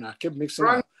Donald or Ronald? I keep mixing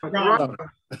up.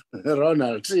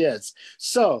 Ronald, yes.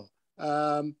 So,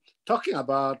 talking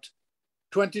about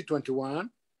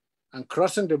 2021, and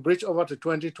crossing the bridge over to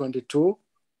 2022,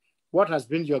 what has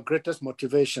been your greatest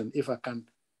motivation, if I can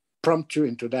prompt you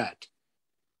into that?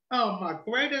 Oh, my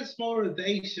greatest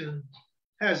motivation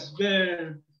has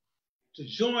been to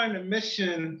join a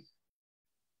mission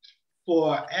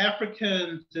for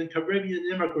Africans and Caribbean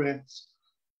immigrants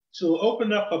to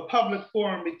open up a public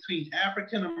forum between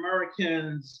African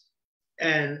Americans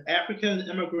and African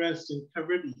immigrants in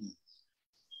Caribbean.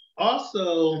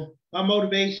 Also, my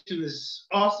motivation is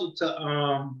also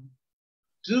to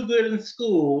do good in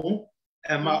school,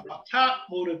 and my top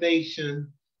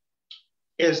motivation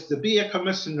is to be a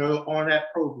commissioner on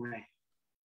that program.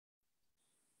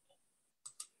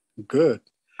 Good.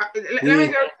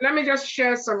 Let me just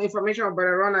share some information about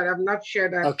Ronald. I've not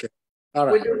shared that. Okay. All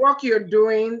right. With the work you're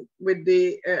doing with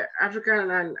the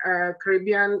African and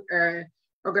Caribbean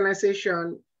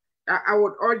organization, I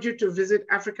would urge you to visit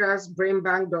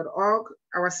africasbrainbank.org,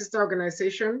 our sister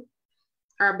organization,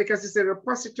 because it's a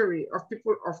repository of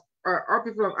people of all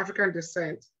people of African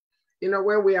descent. You know,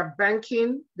 where we are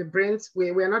banking the brains. We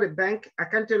are not a bank. I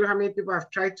can't tell you how many people have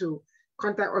tried to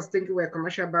contact us thinking we're a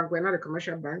commercial bank. We're not a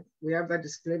commercial bank. We have that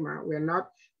disclaimer. We're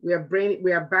not. We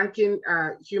are banking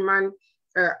human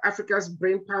Africa's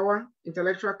brain power,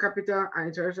 intellectual capital, and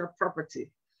intellectual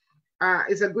property.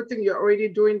 It's a good thing you're already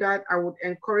doing that. I would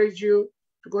encourage you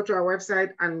to go to our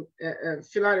website and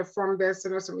fill out a form there,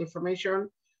 send us some information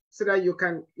so that we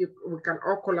can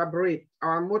all collaborate.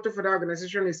 Our motto for the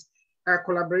organization is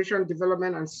collaboration,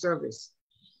 development, and service.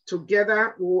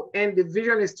 Together, we'll end, the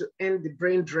vision is to end the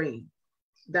brain drain.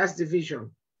 That's the vision.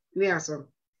 Niason.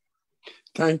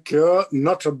 Thank you.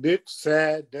 Notre but,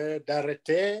 c'est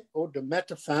d'arrêter ou de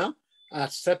mettre fin à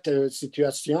cette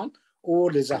situation où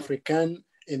les Africains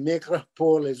émigrent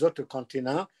pour les autres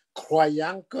continents,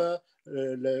 croyant que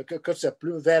c'est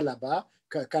plus vers là-bas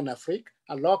qu'en Afrique,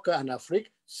 alors qu'en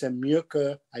Afrique, c'est mieux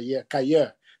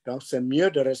qu'ailleurs. Donc, c'est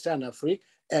mieux de rester en Afrique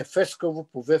et faire ce que vous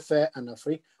pouvez faire en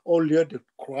Afrique au lieu de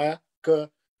croire qu'en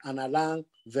allant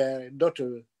vers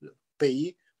d'autres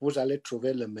pays, vous allez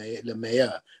trouver le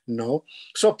meilleur. No.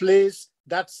 So please,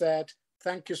 that said,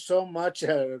 thank you so much,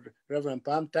 Reverend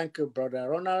Pam. Thank you, Brother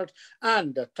Ronald.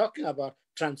 And talking about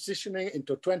transitioning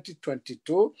into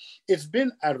 2022, it's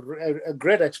been a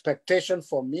great expectation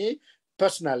for me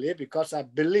personally, because I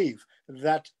believe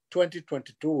that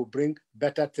 2022 will bring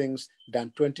better things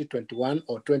than 2021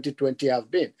 or 2020 have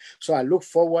been. So I look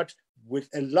forward with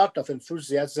a lot of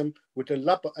enthusiasm, with a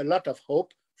lot of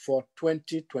hope for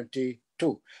 2022.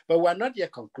 But we're not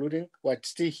yet concluding, we're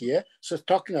still here. So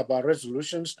talking about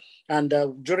resolutions, and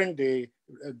during the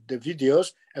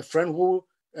videos, a friend who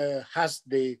has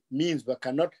the means but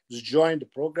cannot join the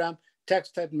program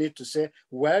texted me to say,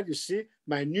 well, you see,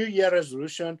 my New Year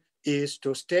resolution is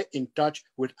to stay in touch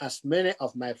with as many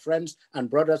of my friends and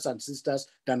brothers and sisters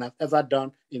than I've ever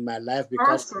done in my life,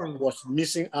 because I was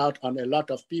missing out on a lot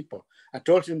of people. I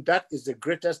told him that is the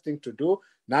greatest thing to do.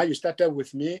 Now you started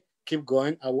with me, keep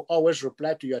going. I will always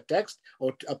reply to your text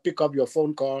or pick up your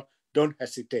phone call. Don't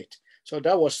hesitate. So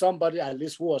that was somebody at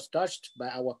least who was touched by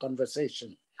our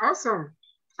conversation. Awesome.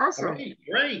 Awesome.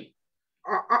 Great.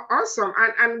 Awesome.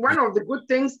 And one of the good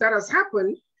things that has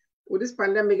happened with this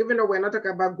pandemic, even though we're not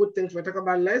talking about good things, we're talking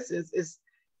about lessons, is,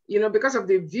 you know, because of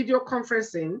the video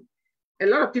conferencing, a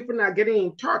lot of people are getting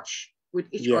in touch with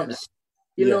each other.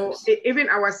 You know, even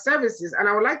our services. And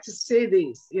I would like to say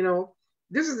this, you know,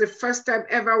 this is the first time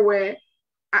ever where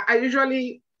I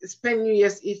usually spend New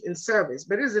Year's Eve in service,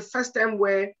 but this is the first time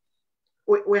where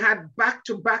we had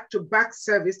back-to-back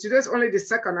service. Today's only the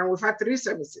second, and we've had 3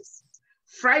 services.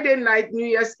 Friday night, New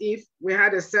Year's Eve, we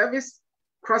had a service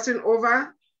crossing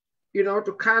over, you know,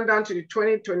 to count down to the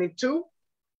 2022.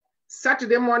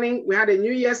 Saturday morning, we had a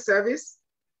New Year's service.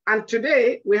 And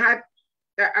today we had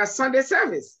a Sunday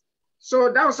service.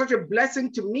 So that was such a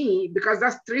blessing to me, because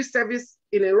that's 3 services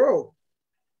in a row,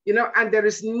 you know, and there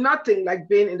is nothing like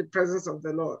being in the presence of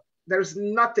the Lord. There is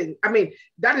nothing. I mean,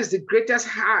 that is the greatest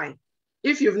high.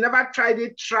 If you've never tried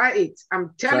it, try it.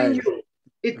 I'm telling you,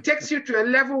 it takes you to a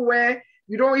level where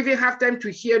you don't even have time to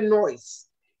hear noise.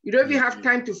 You don't even have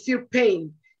time to feel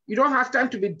pain. You don't have time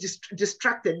to be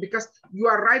distracted, because you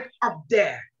are right up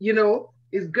there. You know,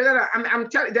 it's greater. I'm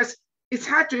telling you, it's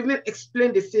hard to even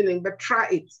explain the feeling, but try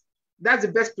it. That's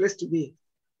the best place to be.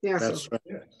 Yeah, that's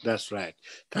right. That's right.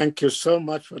 Thank you so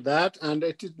much for that. And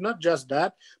it is not just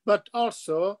that, but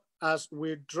also as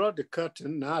we draw the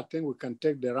curtain, now I think we can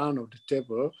take the round of the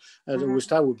table. We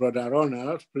start with Brother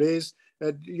Ronald, please.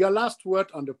 Your last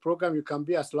word on the program, you can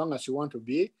be as long as you want to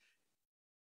be.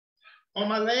 On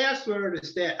my last word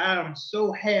is that I am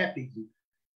so happy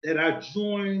that I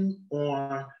joined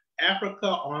on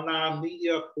Africaonline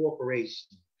Media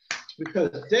Corporation,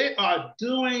 because you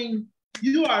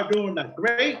are doing a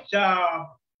great job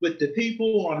with the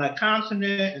people on the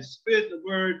continent and spread the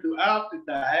word throughout the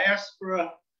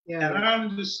diaspora. Yeah. And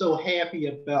I'm just so happy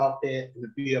about that, to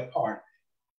be a part of it.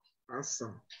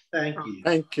 Awesome. Thank you.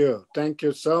 Thank you. Thank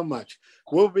you so much.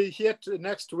 We'll be here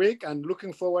next week and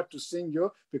looking forward to seeing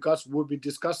you, because we'll be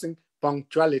discussing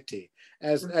punctuality.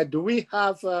 Do we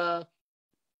have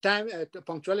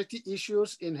punctuality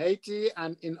issues in Haiti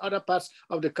and in other parts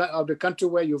of the country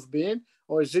where you've been,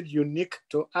 or is it unique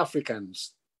to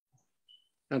Africans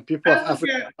and people of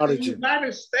African origin? In the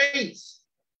United States,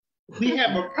 we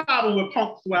have a problem with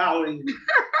punctuality.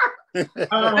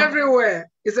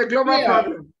 Everywhere. It's a global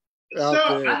problem.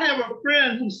 So I have a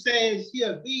friend who says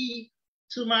he'll be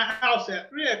to my house at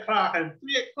 3 o'clock, and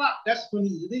 3 o'clock, that's when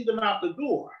he's leaving out the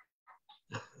door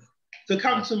to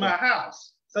come to my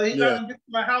house. So he doesn't get to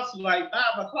my house till like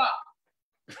 5 o'clock.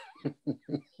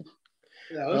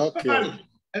 It's funny.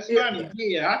 That's funny.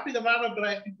 Yeah, I think a lot of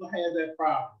Black people have that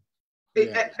problem.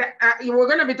 We're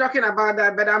going to be talking about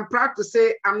that, but I'm proud to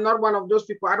say I'm not one of those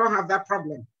people. I don't have that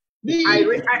problem. I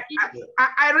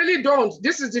really don't.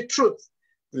 This is the truth.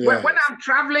 Yes. When I'm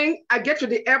traveling, I get to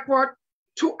the airport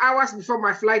 2 hours before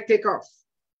my flight take off.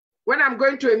 When I'm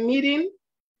going to a meeting,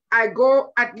 I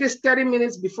go at least 30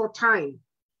 minutes before time.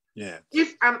 Yeah.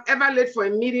 If I'm ever late for a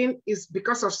meeting, it's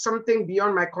because of something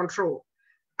beyond my control.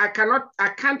 I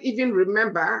can't even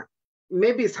remember.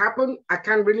 Maybe it's happened. I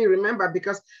can't really remember,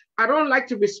 because I don't like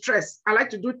to be stressed. I like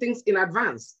to do things in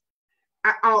advance.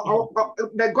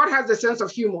 That God has a sense of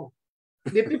humor.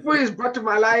 The people he's brought to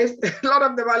my life, a lot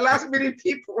of them are last minute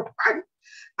people.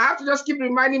 I have to just keep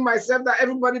reminding myself that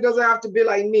everybody doesn't have to be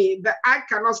like me, that I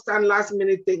cannot stand last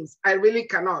minute things. I really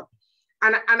cannot.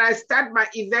 And I start my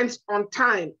events on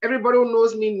time. Everybody who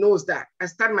knows me knows that. I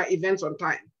start my events on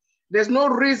time. There's no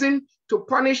reason to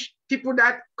punish people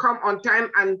that come on time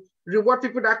and reward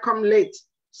people that come late.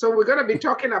 So we're going to be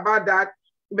talking about that.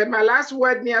 But my last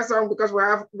word, Nia-Song, because we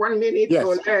have 1 minute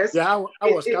or less. Yeah, I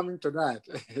was coming to that.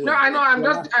 No, I know. I'm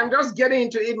just getting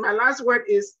into it. My last word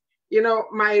is, you know,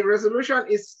 my resolution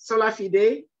is sola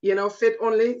fide. You know, faith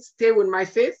only. Stay with my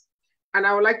faith. And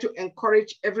I would like to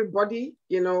encourage everybody,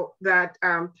 you know, that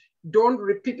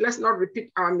let's not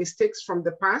repeat our mistakes from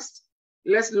the past.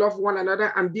 Let's love one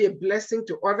another and be a blessing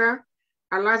to others.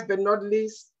 And last but not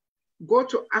least, go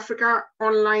to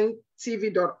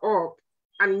Africaonlinetv.org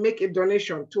and make a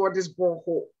donation toward this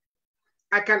borehole.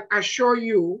 I can assure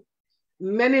you,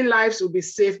 many lives will be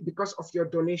saved because of your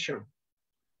donation.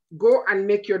 Go and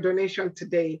make your donation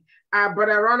today.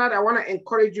 Brother Ronald, I want to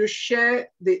encourage you, share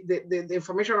the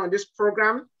information on this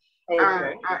program.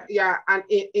 Okay. Yeah, and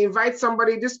invite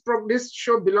somebody. This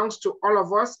show belongs to all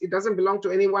of us. It doesn't belong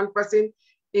to any one person.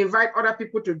 Invite other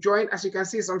people to join. As you can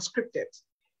see, it's unscripted.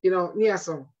 You know,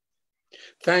 Niason.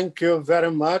 Thank you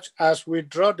very much. As we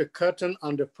draw the curtain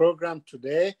on the program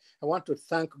today, I want to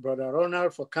thank Brother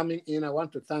Ronald for coming in. I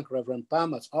want to thank Reverend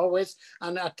Palm as always.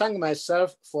 And I thank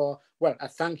myself for, well, I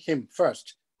thank him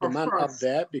first, the man up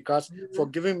there, because for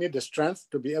giving me the strength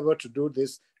to be able to do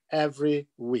this every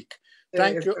week.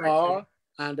 Thank you all.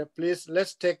 And please,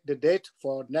 let's take the date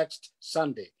for next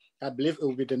Sunday. I believe it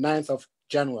will be the 9th of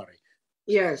January.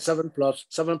 Yes. 7 plus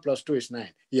 2 is 9.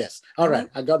 Yes. All right.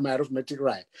 I got my arithmetic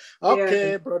right.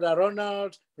 Okay, Brother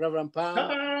Ronald, Reverend Palm.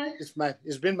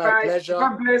 It's been my pleasure.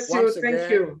 God bless you. Once Thank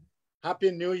again, you.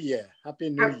 Happy New Year. Happy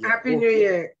New Year. Happy New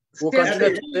Year. We'll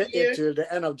continue to say it till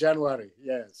the end of January.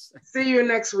 Yes. See you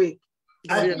next week.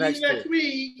 See you next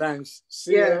week. Thanks.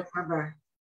 See you. Bye-bye.